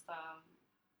can't just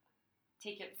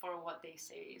take it for what they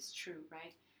say is true,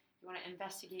 right? You want to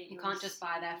investigate. You can't just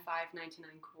buy their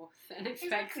 $5.99 course and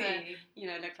expect to,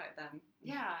 look like them.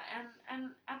 Yeah,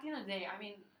 and at the end of the day, I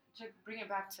mean, to bring it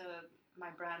back to my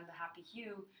brand, The Happy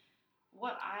Hue,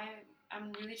 what I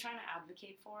am really trying to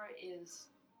advocate for is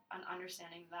an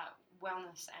understanding that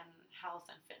wellness and health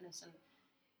and fitness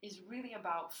is really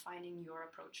about finding your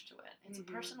approach to it. It's a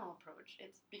personal approach.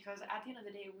 It's because at the end of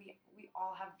the day, we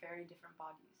all have very different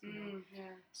bodies.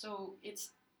 So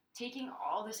it's taking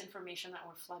all this information that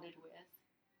we're flooded with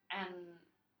and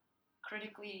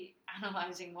critically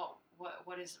analyzing what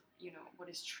is, what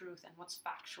is truth and what's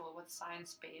factual, what's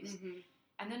science based,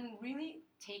 and then really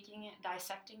taking it,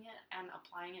 dissecting it, and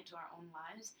applying it to our own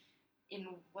lives in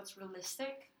what's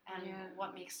realistic and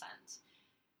what makes sense.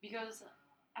 Because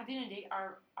at the end of the day,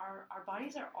 our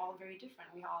bodies are all very different.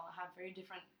 We all have very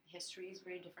different histories,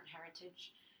 very different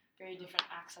heritage, very different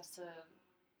access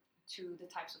to the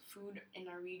types of food in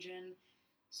our region.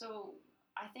 So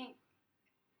I think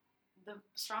the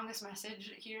strongest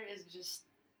message here is just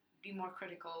be more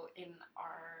critical in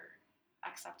our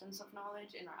acceptance of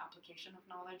knowledge, in our application of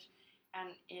knowledge, and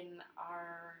in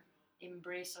our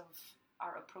embrace of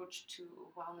our approach to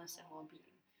wellness and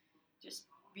well-being. Just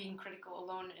being critical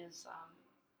alone is,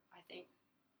 I think,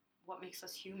 what makes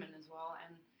us human as well.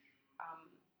 And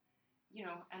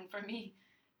and for me,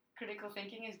 critical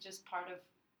thinking is just part of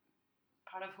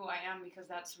who I am, because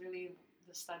that's really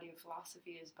the study of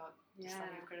philosophy is about the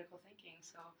study of critical thinking.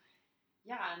 So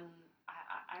and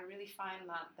I really find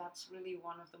that that's really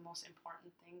one of the most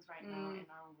important things right now in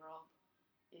our world,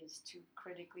 is to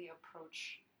critically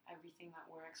approach everything that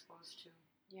we're exposed to.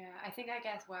 Yeah, I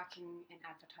guess working in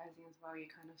advertising as well,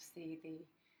 you kind of see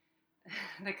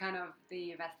the kind of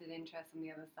the vested interest on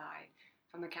the other side,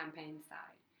 from the campaign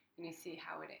side, and you see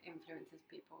how it influences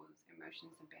people's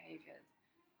emotions and behaviors.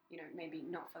 Maybe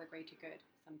not for the greater good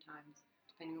sometimes,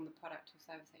 depending on the product or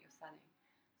service that you're selling.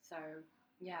 So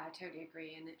yeah, I totally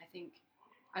agree. And I think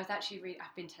I've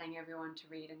been telling everyone to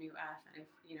read A New Earth, and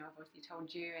I've obviously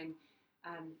told you. And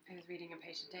I was reading a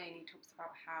page today, and he talks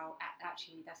about how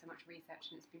actually there's so much research,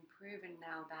 and it's been proven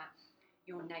now that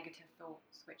your negative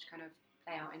thoughts, which kind of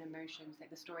play out in emotions,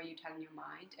 like the story you tell in your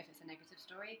mind, if it's a negative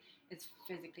story, is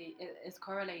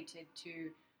correlated to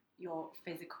your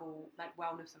physical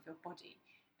wellness of your body.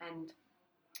 And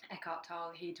Eckhart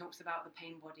Tolle, he talks about the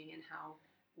pain body and how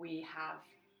we have,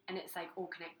 and it's all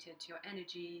connected to your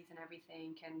energies and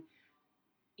everything. And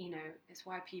it's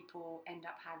why people end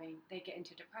up they get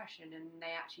into depression, and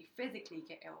they actually physically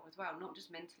get ill as well, not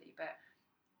just mentally, but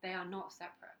they are not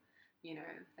separate.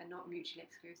 They're not mutually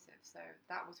exclusive. So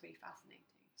that was really fascinating.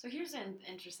 So here's an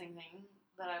interesting thing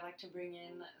that I like to bring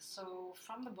in. So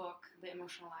from the book, The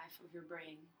Emotional Life of Your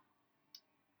Brain,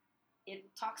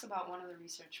 it talks about one of the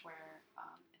research where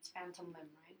it's phantom limb,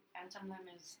 right? Phantom limb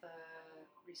is the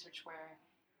research where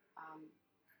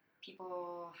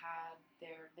people had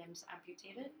their limbs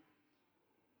amputated,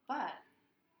 but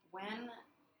when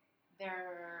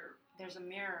there's a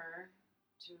mirror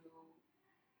to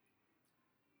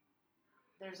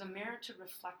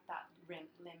reflect that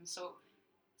limb. So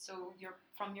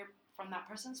from that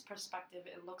person's perspective,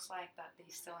 it looks like that they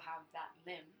still have that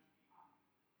limb,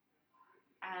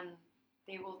 and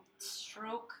they will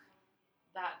stroke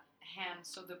that hand.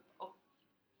 So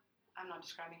I'm not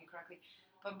describing it correctly,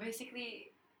 but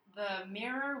basically the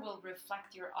mirror will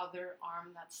reflect your other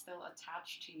arm that's still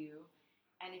attached to you,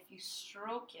 and if you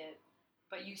stroke it,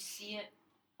 but you see it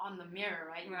on the mirror,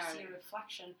 right? You see a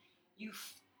reflection.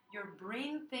 Your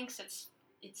brain thinks it's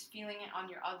feeling it on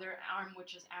your other arm,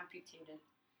 which is amputated.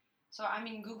 So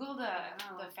Google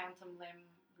the phantom limb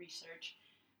research.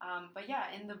 But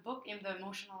yeah, in the book, in The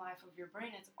Emotional Life of Your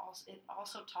Brain, it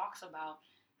also talks about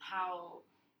how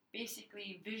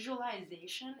basically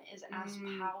visualization is as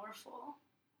powerful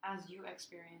as you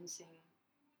experiencing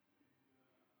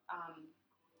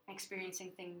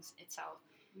things itself.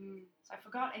 So I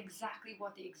forgot exactly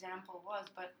what the example was,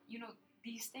 but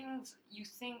these things you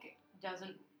think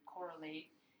doesn't correlate,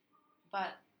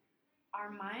 but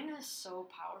our mind is so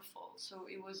powerful. So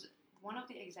it was one of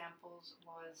the examples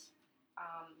was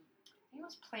I think it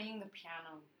was playing the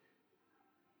piano.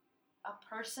 A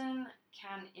person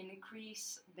can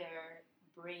increase their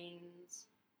brain's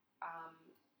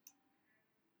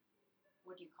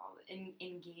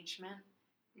engagement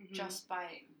just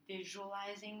by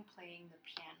visualizing playing the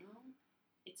piano.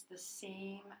 It's the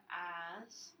same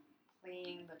as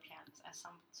playing the piano.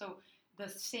 So the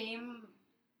same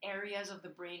areas of the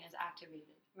brain is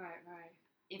activated. Right.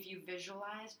 If you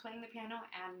visualize playing the piano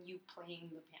and you playing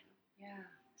the piano. Yeah.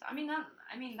 So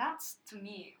that's, to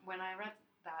me, when I read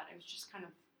that, it was just kind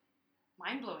of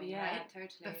mind-blowing, right? Totally.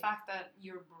 The fact that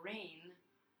your brain,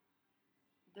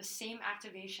 the same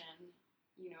activation,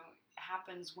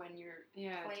 happens when you're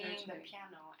playing the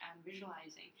piano and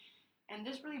visualizing. And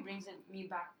this really brings me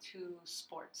back to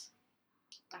sports,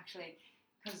 actually.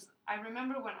 Because I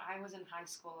remember when I was in high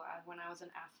school, when I was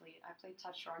an athlete, I played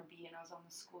touch rugby and I was on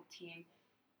the school team.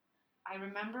 I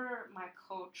remember my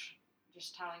coach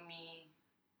just telling me,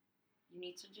 you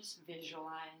need to just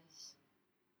visualize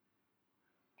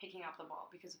picking up the ball,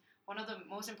 because one of the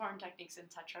most important techniques in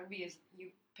touch rugby is you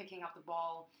picking up the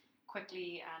ball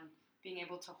quickly and being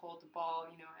able to hold the ball,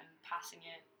 you know, and passing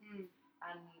it,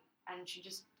 and she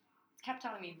just kept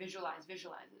telling me, visualize it.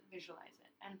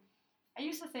 And I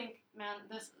used to think, man,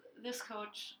 this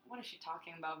coach, what is she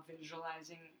talking about,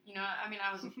 visualizing? You know, I mean,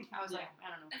 I was like, I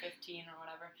don't know, 15 or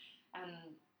whatever, and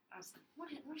I was like,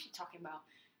 what is she talking about?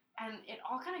 And it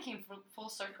all kind of came full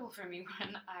circle for me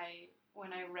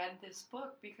when I read this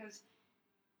book, because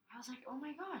I was like, oh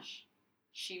my gosh,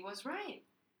 she was right.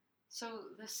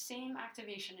 So the same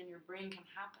activation in your brain can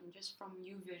happen just from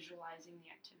you visualizing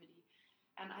the activity.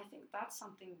 And I think that's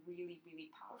something really, really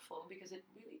powerful, because it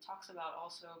really talks about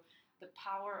also the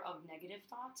power of negative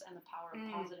thoughts and the power of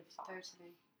positive thoughts.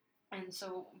 Totally. And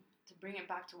so to bring it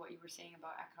back to what you were saying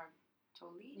about Eckhart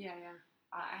Tolle. Yeah.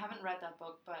 I haven't read that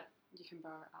book, but you can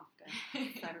borrow it after.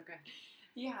 So good.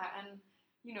 Yeah, and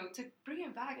you know, to bring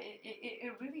it back,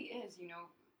 it really is, you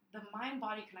know, the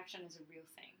mind-body connection is a real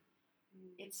thing.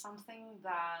 It's something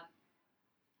that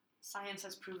science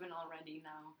has proven already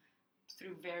now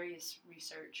through various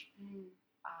research.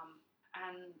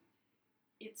 And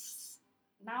it's,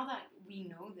 now that we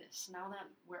know this, now that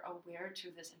we're aware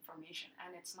to this information,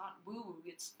 and it's not woo,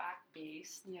 it's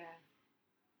fact-based,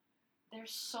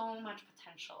 there's so much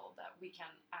potential that we can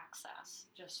access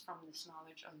just from this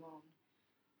knowledge alone.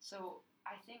 So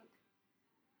I think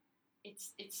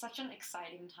it's such an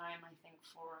exciting time, I think,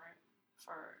 for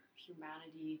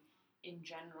humanity in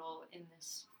general in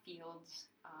this field,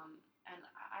 and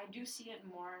I do see it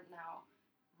more now,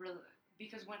 really,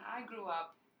 because when I grew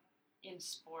up in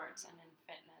sports and in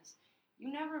fitness,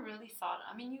 you never really thought,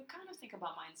 I mean, you kind of think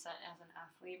about mindset as an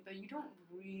athlete, but you don't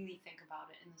really think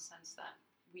about it in the sense that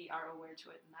we are aware to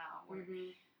it now,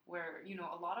 where you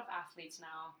know, a lot of athletes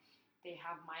now, they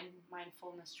have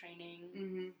mindfulness training,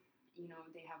 you know,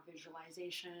 they have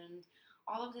visualization.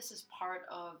 All of this is part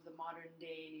of the modern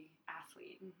day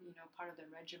athlete, you know, part of the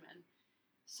regimen.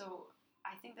 So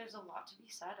I think there's a lot to be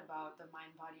said about the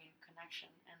mind-body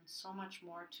connection, and so much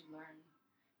more to learn.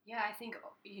 Yeah, I think,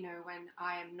 you know, when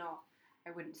I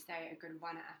wouldn't say a good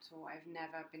runner at all. I've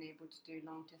never been able to do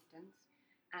long distance,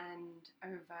 and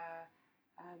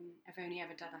I've only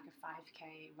ever done like a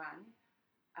 5K run,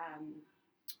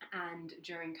 and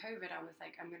during COVID I was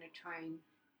like, I'm going to try and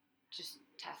just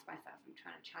test myself. I'm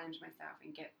trying to challenge myself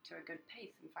and get to a good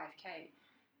pace in 5K.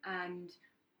 And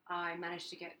I managed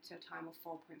to get to a time of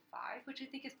 4.5, which I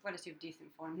think is relatively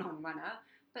decent for a non-runner.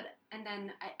 And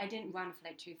then I didn't run for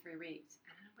like 2-3 weeks.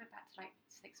 And then I went back to like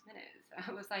 6 minutes.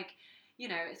 I was like, you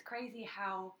know, it's crazy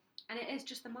how, and it is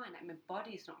just the mind. Like my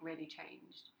body's not really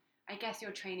changed. I guess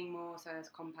you're training more, so there's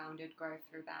compounded growth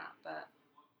through that. But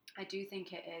I do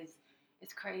think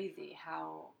it's crazy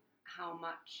how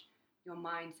much your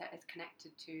mindset is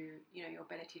connected to, you know, your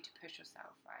ability to push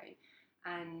yourself, right?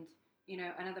 And, you know,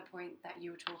 another point that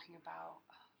you were talking about,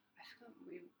 I forgot what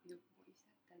you said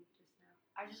then just now.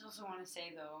 I just also want to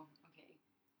say though, okay,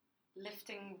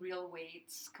 lifting real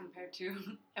weights compared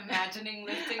to imagining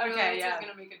lifting real weights is going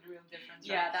to make a real difference,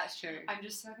 right? Yeah, that's true. I'm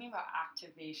just talking about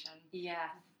activation. Yeah.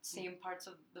 Same parts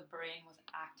of the brain was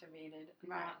activated.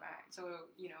 Right. So,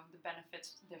 you know, the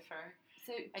benefits differ.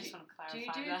 So I just want to clarify do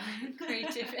you do that.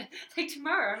 creative? Like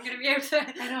tomorrow, I'm going to be able to.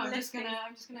 I know. I'm just gonna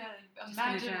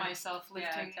imagine myself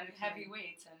lifting heavy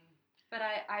weights, and. But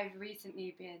I've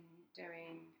recently been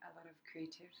doing a lot of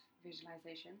creative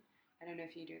visualization. I don't know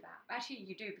if you do that. Actually,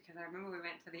 you do, because I remember we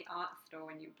went to the art store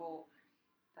when you bought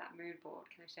that mood board.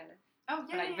 Can I share this? Oh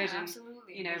yeah, like vision,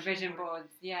 absolutely. You know, vision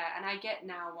boards. Yeah, and I get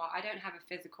now. Well, I don't have a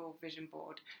physical vision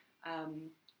board.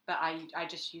 But I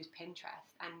just use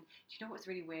Pinterest. And do you know what's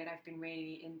really weird? I've been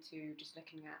really into just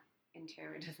looking at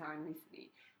interior design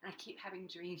recently. And I keep having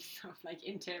dreams of like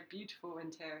beautiful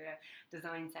interior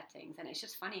design settings. And it's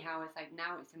just funny how it's like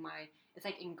now it's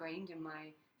like ingrained in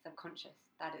my subconscious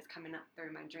that it's coming up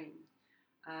through my dreams.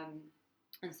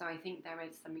 And so I think there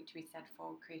is something to be said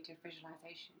for creative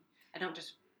visualization. And not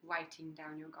just writing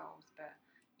down your goals, but,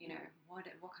 you know, what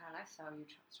kind of lifestyle are you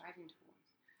striving towards?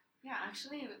 Yeah,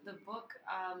 actually, the book,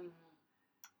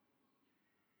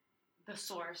 The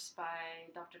Source by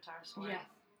Dr. Tasha. Yes.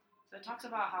 So it talks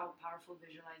about how powerful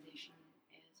visualization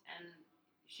is, and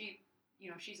she's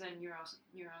a neuroscientist.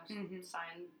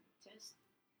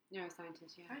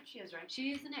 Neuroscientist, yeah. Right, she is, right? She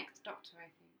is an ex-doctor,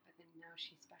 I think, but then now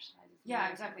she specializes.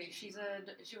 Yeah, exactly. She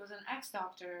was an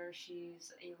ex-doctor.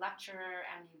 She's a lecturer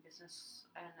and a business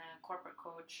and a corporate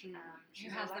coach. She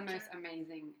has the most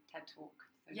amazing TED Talk.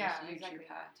 So exactly.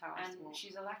 And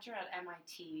she's a lecturer at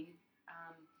MIT.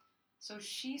 So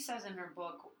she says in her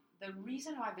book, the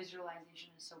reason why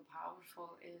visualization is so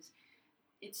powerful is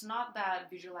it's not that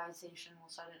visualization will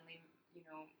suddenly, you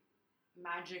know,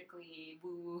 magically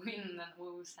woo in the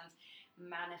woo sense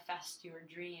manifest your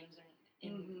dreams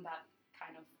in that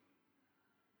kind of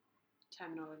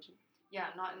terminology. Yeah,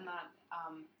 not in that.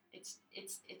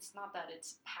 It's not that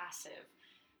it's passive,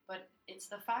 but it's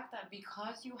the fact that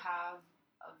because you have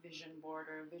a vision board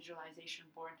or a visualization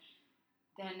board,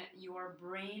 then your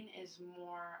brain is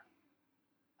more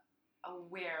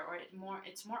aware, or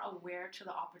it's more aware to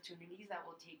the opportunities that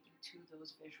will take you to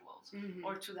those visuals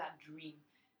or to that dream.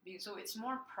 So it's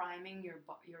more priming your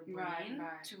brain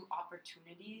to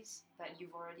opportunities that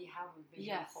you've already have a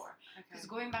vision for. Because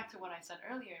going back to what I said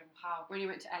earlier, how when you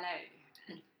went to LA,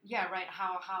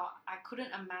 how I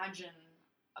couldn't imagine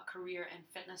a career in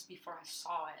fitness before I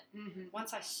saw it.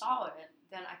 Once I saw it,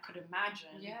 then I could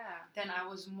imagine. Then I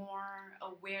was more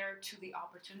aware to the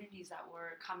opportunities that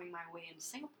were coming my way in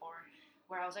Singapore,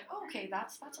 where I was like, oh, okay,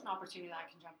 that's an opportunity that I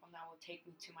can jump on that will take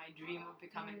me to my dream of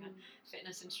becoming a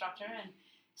fitness instructor. And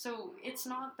so it's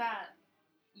not that,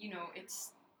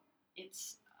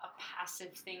 it's a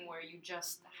passive thing where you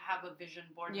just have a vision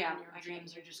board and your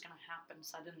dreams are just going to happen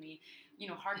suddenly.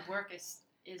 Hard work is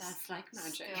that's like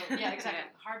magic. Still,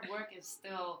 exactly. Hard work is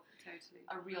still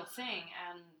a real thing,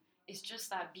 and it's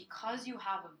just that because you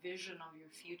have a vision of your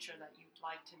future that you'd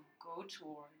like to go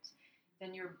towards,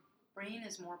 then your brain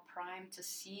is more primed to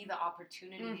see the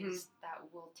opportunities that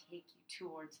will take you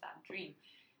towards that dream.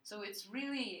 So it's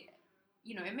really,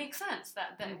 it makes sense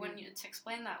that when it's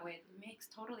explained that way, it makes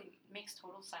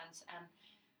total sense. And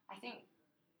I think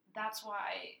that's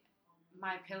why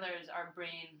my pillars are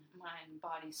brain, mind,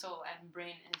 body, soul, and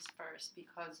brain is first,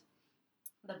 because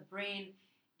the brain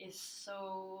is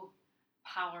so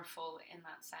powerful in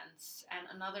that sense. And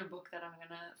another book that I'm going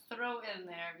to throw in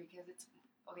there, because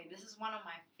this is one of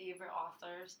my favorite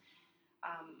authors,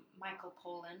 Michael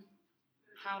Pollan,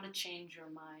 How to Change Your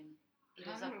Mind. I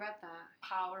haven't read that.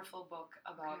 Powerful book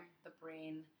about the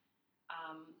brain.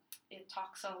 It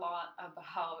talks a lot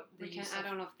about we can add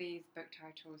all of these book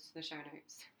titles to the show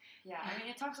notes. Yeah,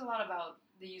 it talks a lot about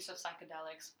the use of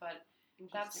psychedelics, but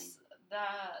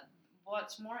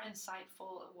what's more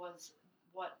insightful was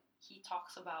what he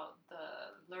talks about,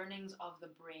 the learnings of the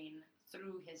brain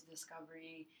through his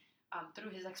discovery,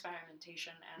 through his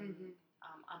experimentation and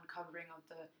uncovering of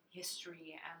the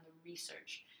history and the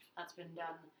research that's been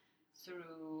done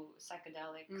through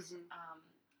psychedelics.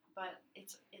 But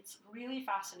it's really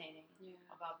fascinating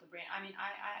about the brain. I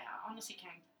honestly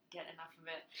can't get enough of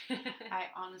it.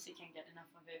 I honestly can't get enough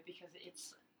of it, because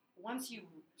it's, once you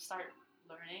start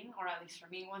learning, or at least for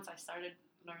me, once I started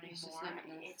learning more,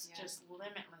 it's just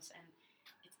limitless, and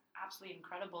it's absolutely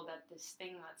incredible that this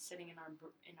thing that's sitting in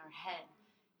our head,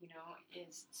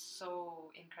 is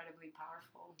so incredibly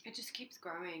powerful. It just keeps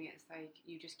growing. It's like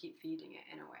you just keep feeding it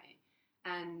in a way.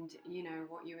 And,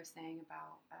 what you were saying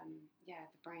about, the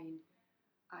brain,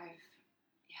 what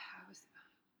was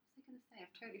I going to say?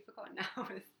 I've totally forgotten now.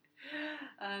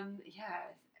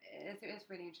 It is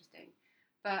really interesting.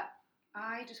 But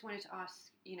I just wanted to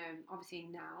ask, obviously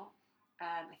now,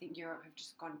 I think Europe have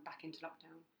just gone back into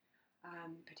lockdown,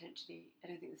 potentially. I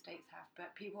don't think the States have,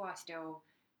 but people are still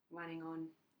running on,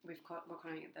 we're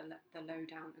calling it the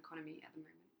low-down economy at the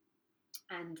moment.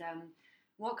 And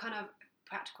what kind of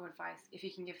practical advice, if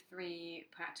you can give 3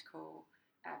 practical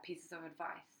pieces of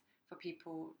advice for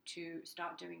people to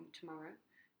start doing tomorrow,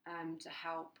 to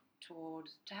help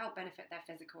benefit their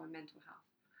physical and mental health,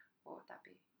 what would that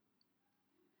be?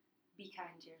 Be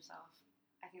kind to yourself.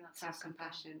 I think that's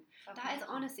self-compassion. That is,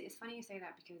 honestly, it's funny you say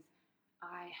that, because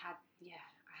I had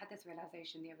this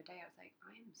realization the other day. I was like,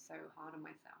 I am so hard on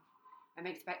myself. I'm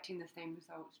expecting the same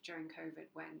results during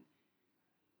COVID when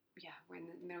we're in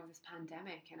the middle of this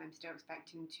pandemic, and I'm still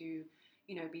expecting to,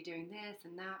 be doing this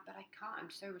and that, but I can't.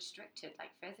 I'm so restricted,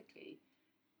 like physically.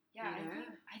 Yeah,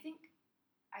 I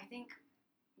think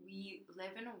we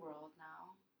live in a world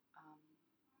now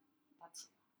that's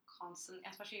constant,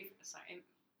 especially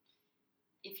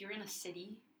if you're in a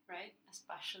city, right?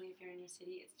 Especially if you're in your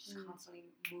city, it's just constantly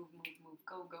move,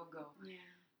 go,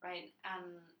 right?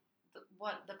 And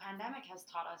what the pandemic has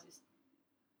taught us is,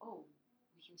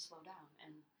 we can slow down,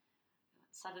 and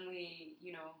suddenly,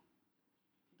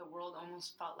 the world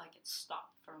almost felt like it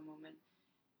stopped for a moment.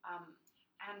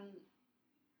 And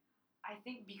I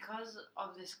think because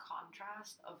of this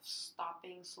contrast of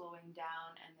stopping, slowing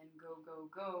down, and then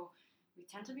go, we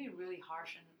tend to be really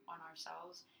harsh on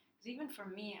ourselves. Because even for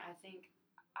me, I think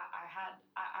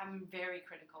I'm very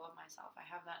critical of myself. I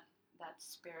have that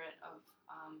spirit of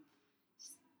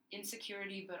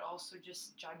insecurity, but also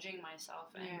just judging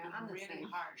myself and being really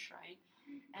harsh, right?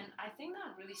 And I think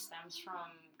that really stems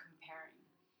from comparing.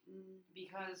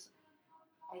 Because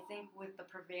I think with the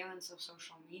prevalence of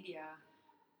social media,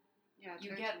 you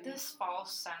totally. get this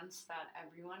false sense that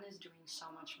everyone is doing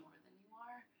so much more than you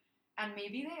are. And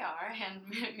maybe they are, and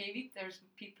maybe there's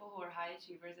people who are high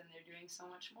achievers and they're doing so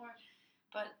much more.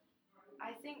 But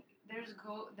I think there's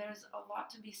a lot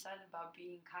to be said about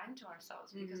being kind to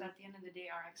ourselves, because at the end of the day,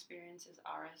 our experience is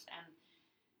ours, and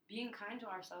being kind to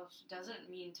ourselves doesn't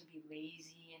mean to be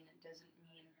lazy, and it doesn't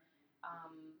mean,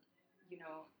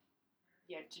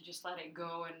 to just let it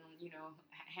go and,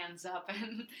 hands up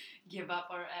and give up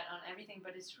on everything.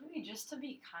 But it's really just to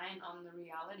be kind on the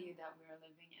reality that we are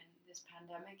living in. This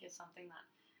pandemic is something that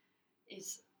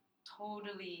is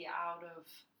totally out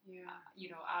of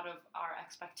our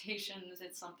expectations.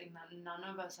 It's something that none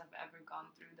of us have ever gone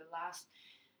through. The last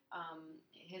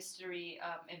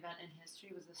event in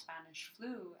history was the Spanish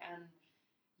flu, and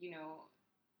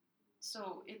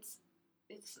so it's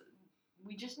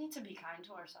we just need to be kind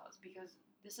to ourselves, because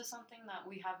this is something that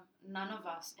none of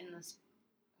us in this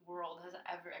world has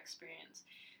ever experienced.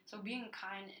 So being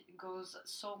kind goes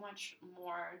so much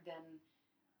more than,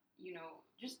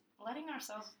 just letting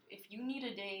ourselves, if you need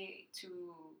a day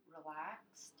to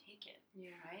relax, take it,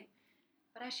 right?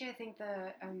 But actually, I think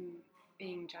the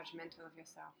being judgmental of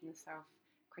yourself and the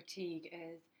self-critique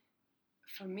is,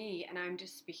 for me, and I'm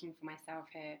just speaking for myself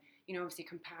here, obviously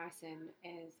comparison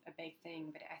is a big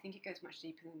thing, but I think it goes much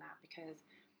deeper than that, because,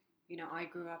 I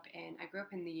grew up in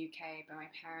the UK, but my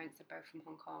parents are both from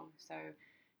Hong Kong, so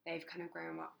they've kind of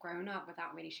grown up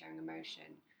without really showing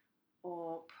emotion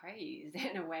or praise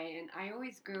in a way. And I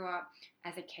always grew up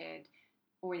as a kid,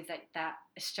 always like that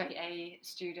straight A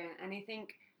student. And I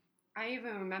think I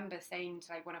even remember saying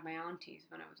to like one of my aunties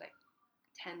when I was like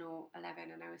 10 or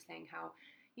 11, and I was saying how,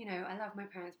 I love my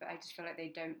parents, but I just feel like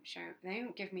they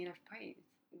don't give me enough praise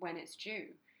when it's due.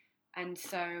 And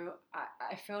so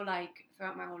I feel like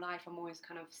throughout my whole life, I'm always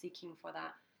kind of seeking for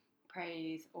that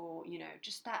praise, or,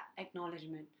 just that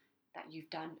acknowledgement that you've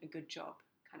done a good job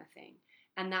kind of thing.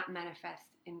 And that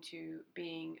manifests into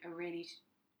being a really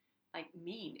like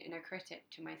mean inner critic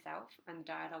to myself, and the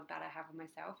dialogue that I have with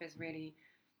myself is really,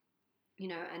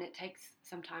 and it takes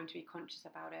some time to be conscious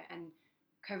about it. And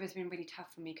COVID's been really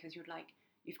tough for me, because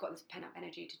you've got this pent up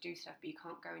energy to do stuff, but you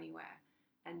can't go anywhere.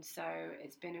 And so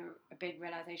it's been a big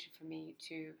realization for me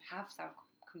to have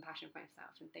self-compassion for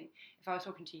myself, and think, if I was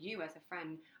talking to you as a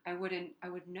friend, I would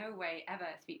no way ever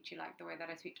speak to you like the way that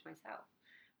I speak to myself.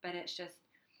 But it's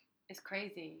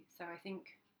crazy. So I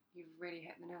think you've really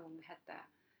hit the nail on the head there.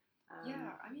 I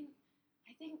mean,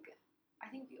 I think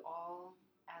we all,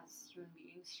 as human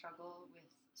beings, struggle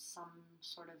with some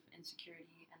sort of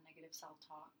insecurity and negative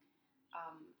self-talk.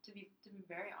 To be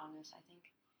very honest, I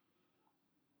think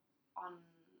on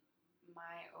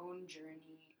my own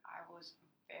journey, I was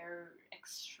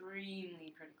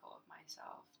extremely critical of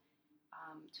myself,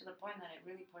 to the point that it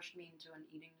really pushed me into an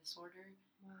eating disorder.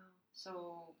 Wow.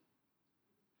 So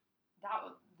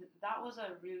that was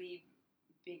a really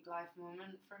big life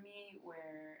moment for me,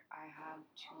 where I had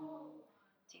to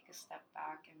take a step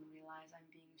back and realize I'm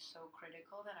being so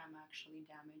critical that I'm actually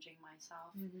damaging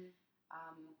myself.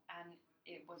 And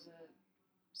it was a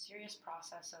serious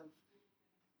process of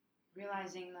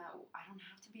realizing that I don't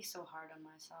have to be so hard on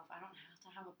myself. I don't have to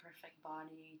have a perfect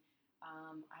body.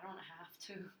 I don't have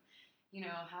to,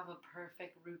 have a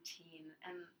perfect routine.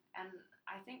 And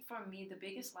I think for me, the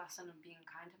biggest lesson of being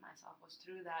kind to myself was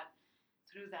through that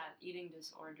eating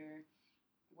disorder,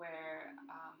 where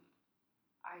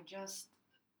I just,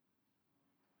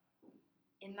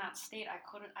 in that state,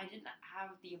 I didn't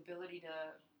have the ability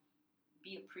to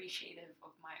be appreciative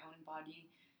of my own body.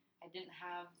 I didn't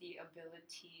have the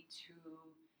ability to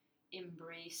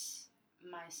embrace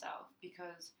myself,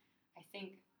 because I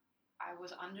think I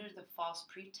was under the false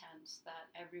pretense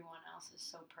that everyone else is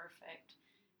so perfect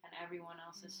and everyone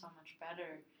else is so much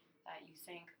better, that you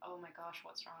think, oh my gosh,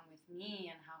 what's wrong with me,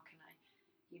 and how can I,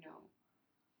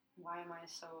 why am I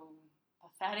so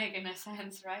pathetic in a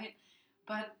sense, right?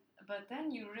 But then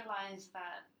you realize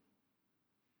that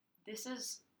this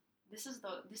is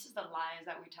the lies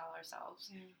that we tell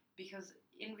ourselves, because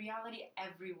in reality,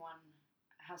 everyone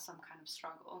has some kind of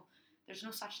struggle. There's no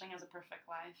such thing as a perfect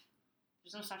life.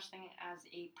 There's no such thing as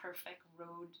a perfect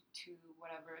road to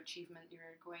whatever achievement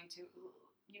you're going to.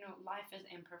 Life is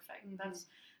imperfect. That's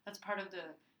part of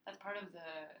the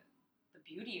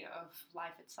beauty of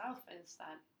life itself, is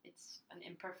that it's an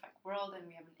imperfect world and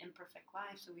we have an imperfect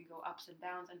life, so we go ups and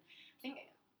downs. And I think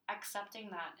accepting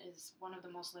that is one of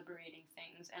the most liberating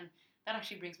things. And that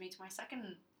actually brings me to my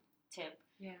second tip,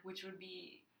 which would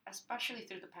be, especially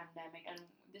through the pandemic, and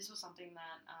this was something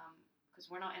that, because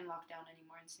we're not in lockdown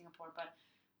anymore in Singapore, but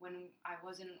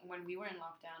when we were in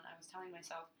lockdown, I was telling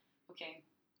myself, okay,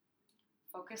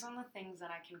 focus on the things that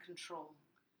I can control.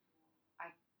 I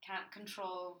can't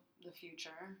control the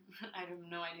future. I have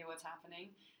no idea what's happening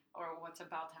or what's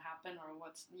about to happen or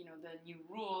what's, the new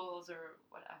rules or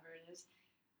whatever it is.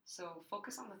 So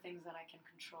focus on the things that I can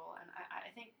control. And I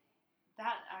think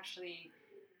that actually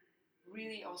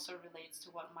really also relates to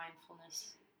what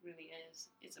mindfulness really is.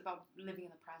 It's about living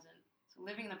in the present. So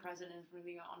living in the present is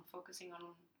really on focusing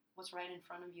on what's right in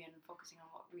front of you and focusing on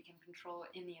what we can control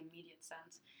in the immediate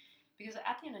sense. Because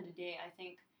at the end of the day, I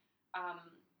think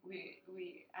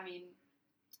I mean,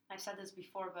 I've said this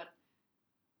before, but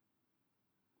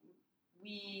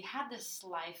we had this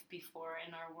life before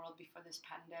in our world before this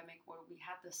pandemic where we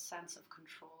had this sense of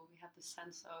control. We had this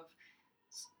sense of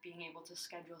being able to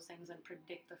schedule things and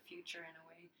predict the future in a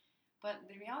way. But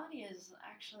the reality is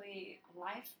actually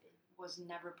life was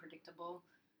never predictable.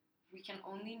 We can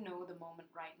only know the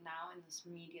moment right now in this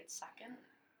immediate second,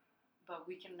 but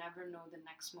we can never know the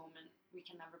next moment. We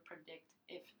can never predict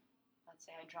if, let's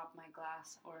say, I drop my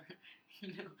glass or,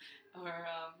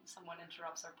 someone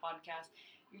interrupts our podcast.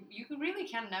 You really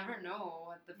can never know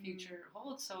what the future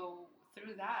holds. So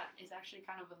through that is actually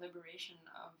kind of a liberation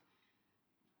of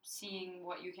seeing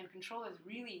what you can control is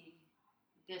really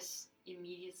this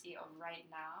immediacy of right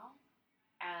now.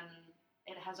 And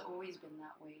it has always been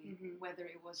that way, whether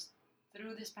it was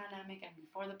through this pandemic and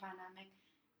before the pandemic.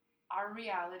 Our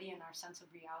reality and our sense of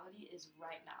reality is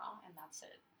right now, and that's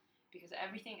it. Because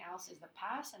everything else is the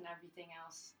past, and everything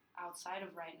else outside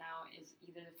of right now is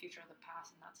either the future or the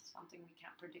past, and that's something we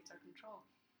can't predict or control.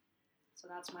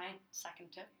 So that's my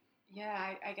second tip.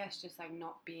 Yeah, I guess just like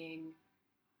not being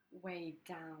weighed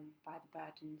down by the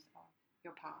burdens of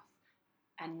your past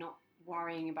and not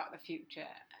worrying about the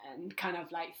future and kind of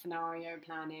like scenario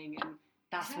planning, and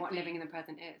that's what living in the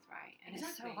present is, right? And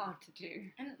it's so hard to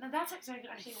do. And that's actually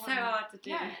hard to do.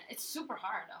 Yeah, it's super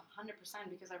hard, 100%,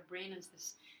 because our brain is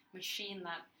this machine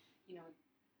that,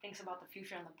 thinks about the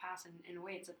future and the past, and in a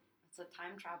way it's a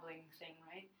time traveling thing,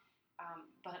 right?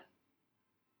 But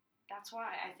that's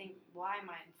why I think why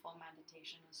mindful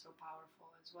meditation is so powerful,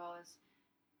 as well as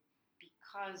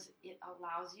because it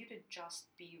allows you to just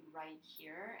be right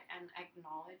here and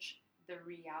acknowledge the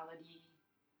reality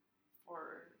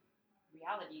for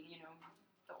reality.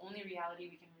 The only reality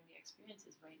we can really experience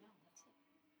is right now. That's it.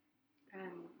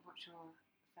 What's your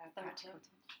third tip?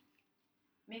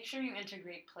 Make sure you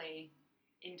integrate play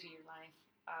into your life,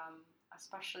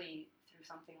 especially through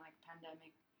something like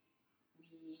pandemic.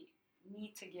 We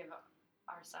need to give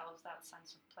ourselves that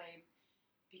sense of play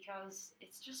because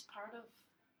it's just part of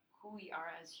who we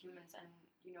are as humans. And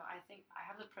I think I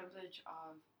have the privilege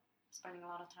of spending a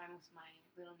lot of time with my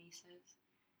little nieces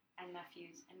and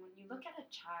nephews, and when you look at a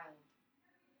child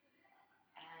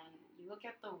and you look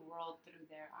at the world through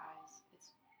their eyes, it's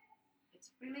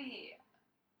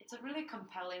a really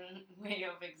compelling way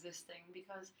of existing,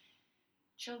 because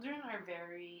children are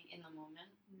very in the moment.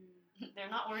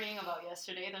 They're not worrying about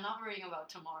yesterday, they're not worrying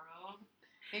about tomorrow.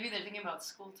 Maybe they're thinking about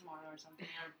school tomorrow or something,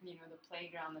 or the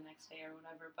playground the next day or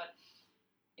whatever, but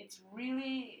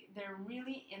they're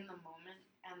really in the moment,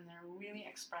 and they're really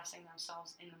expressing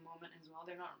themselves in the moment as well.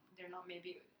 They're not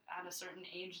maybe at a certain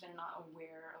age, they're not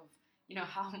aware of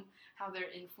how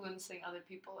they're influencing other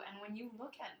people. And when you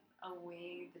look at the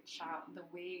way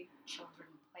children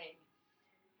play,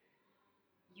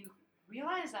 you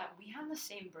realize that we have the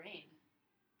same brain.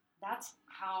 That's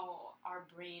how our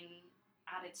brain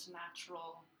at its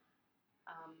natural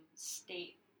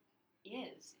state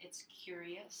is. It's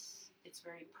curious, it's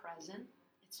very present,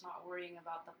 it's not worrying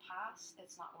about the past,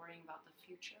 it's not worrying about the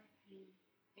future.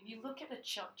 If you look at a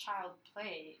child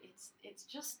play, it's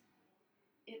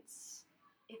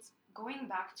going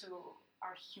back to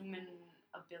our human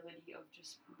ability of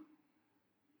just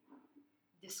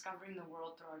discovering the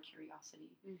world through our curiosity,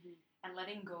 and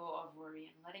letting go of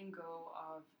worry and letting go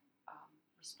of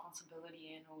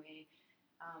responsibility in a way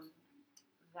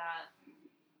that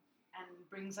and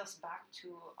brings us back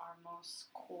to our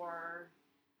most core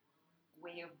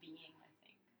way of being, I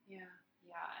think.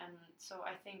 Yeah, and so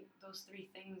I think those three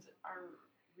things are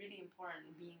really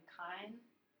important: being kind,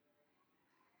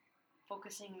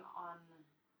 focusing on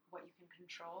what you can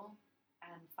control,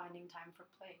 and finding time for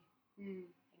play.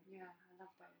 Yeah, I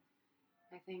love those.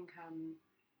 I think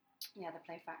the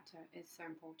play factor is so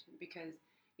important, because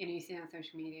you see on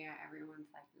social media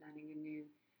everyone's like learning a new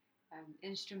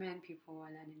instrument, people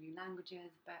are learning new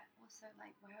languages, but also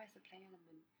like where is the play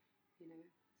element? It's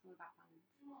all about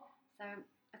balance. So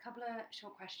a couple of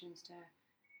short questions to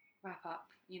wrap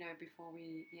up, before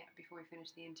we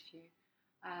finish the interview.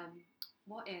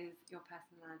 What is your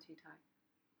personality type?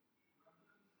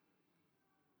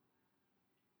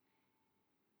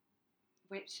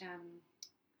 Which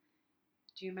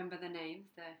do you remember the names?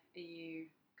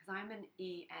 Because I'm an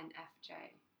ENFJ.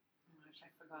 Oh my gosh, I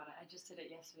forgot it. I just did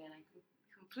it yesterday and I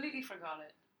completely forgot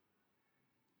it.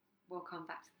 We'll come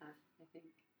back to that, I think.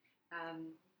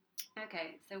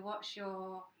 Okay, so what's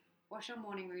your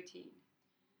morning routine?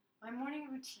 My morning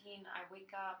routine, I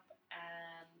wake up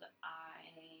and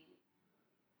I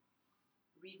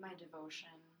read my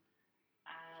devotion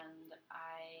and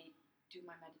I do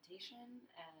my meditation,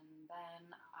 and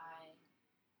then I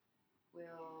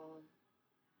will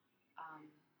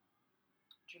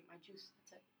drink my juice.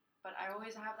 That's it. But I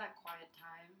always have that quiet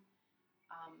time.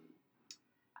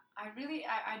 I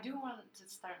do want to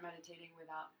start meditating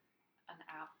without an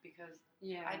app because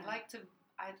I'd like to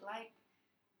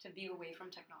be away from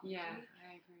technology. Yeah,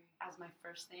 I agree. As my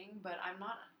first thing, but I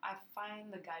find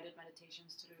the guided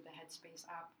meditations through the Headspace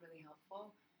app really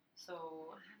helpful.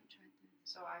 So I haven't tried this.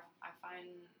 So I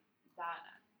find that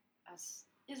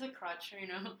is a crutch,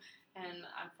 and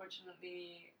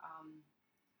unfortunately,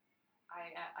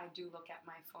 I do look at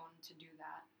my phone to do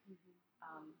that.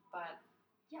 Mm-hmm. But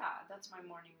yeah, that's my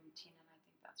morning routine, and I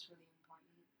think that's really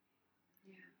important.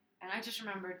 Yeah. And I just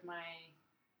remembered my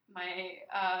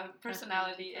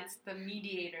personality. It's the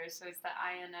mediator, so it's the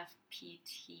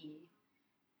INFPT.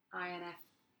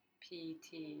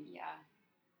 INFPT. Yeah.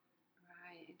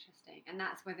 Right, interesting. And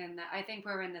that's within the. I think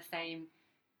we're in the same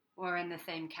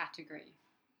category.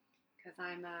 Because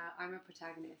I'm a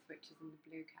protagonist, which is in the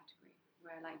blue category.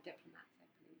 We're like diplomats,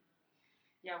 I believe.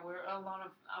 Yeah, we're a lot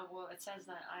of. Well, it says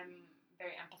that I'm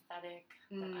very empathetic.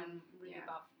 That I'm really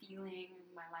about feeling.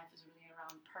 My life is really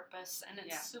around purpose, and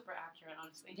it's super accurate,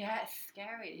 honestly. Yeah, it's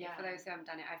scary. Yeah. For those who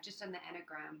haven't done it, I've just done the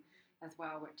Enneagram as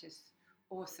well, which is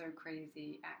also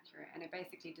crazy accurate, and it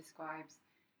basically describes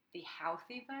the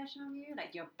healthy version of you,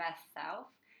 like your best self,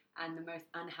 and the most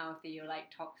unhealthy, your like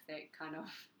toxic kind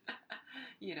of,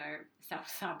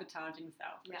 self-sabotaging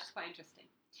self, which is quite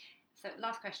interesting. So,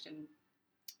 last question: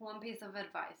 one piece of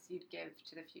advice you'd give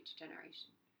to the future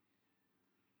generation?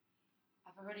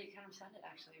 I've already kind of said it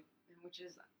actually, which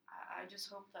is I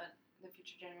just hope that the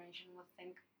future generation will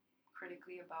think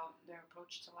critically about their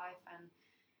approach to life and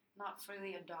not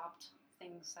freely adopt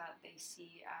things that they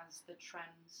see as the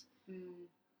trends.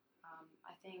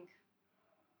 I think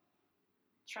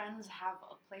trends have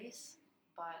a place,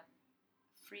 but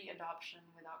free adoption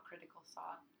without critical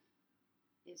thought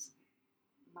is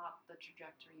not the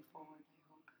trajectory forward, I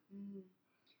hope.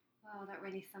 Well, that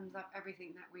really sums up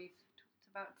everything that we've talked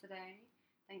about today.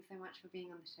 Thanks so much for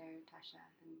being on the show, Tasha,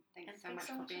 and thanks so much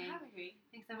for having me.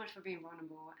 Thanks so much for being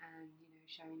vulnerable and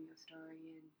sharing your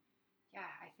story. And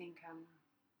yeah, I think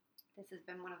this has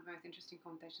been one of the most interesting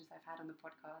conversations I've had on the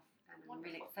podcast, and I'm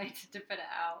really excited to put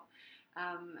it out.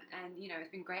 And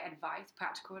it's been great advice,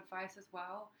 practical advice as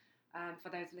well. For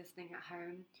those listening at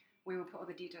home, we will put all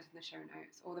the details in the show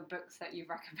notes, all the books that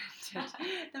you've recommended,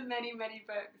 the many, many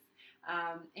books.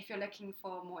 If you're looking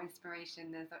for more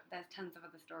inspiration, there's tons of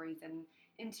other stories and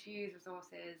interviews,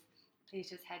 resources. Please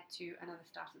just head to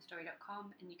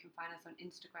anotherstartupstory.com, and you can find us on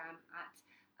Instagram at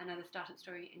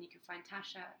anotherstartupstory, and you can find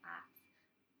Tasha at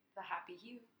The Happy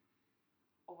You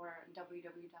or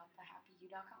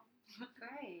www.thehappyyou.com.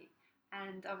 Great.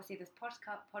 And obviously this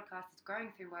podcast is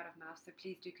growing through word of mouth, so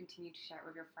please do continue to share it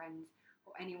with your friends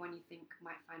or anyone you think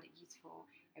might find it useful.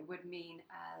 It would mean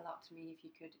a lot to me if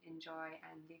you could enjoy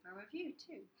and leave a review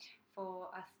too, for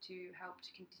us to help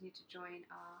to continue to join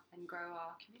and grow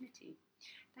our community.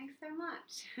 Thanks so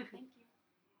much. Thank you.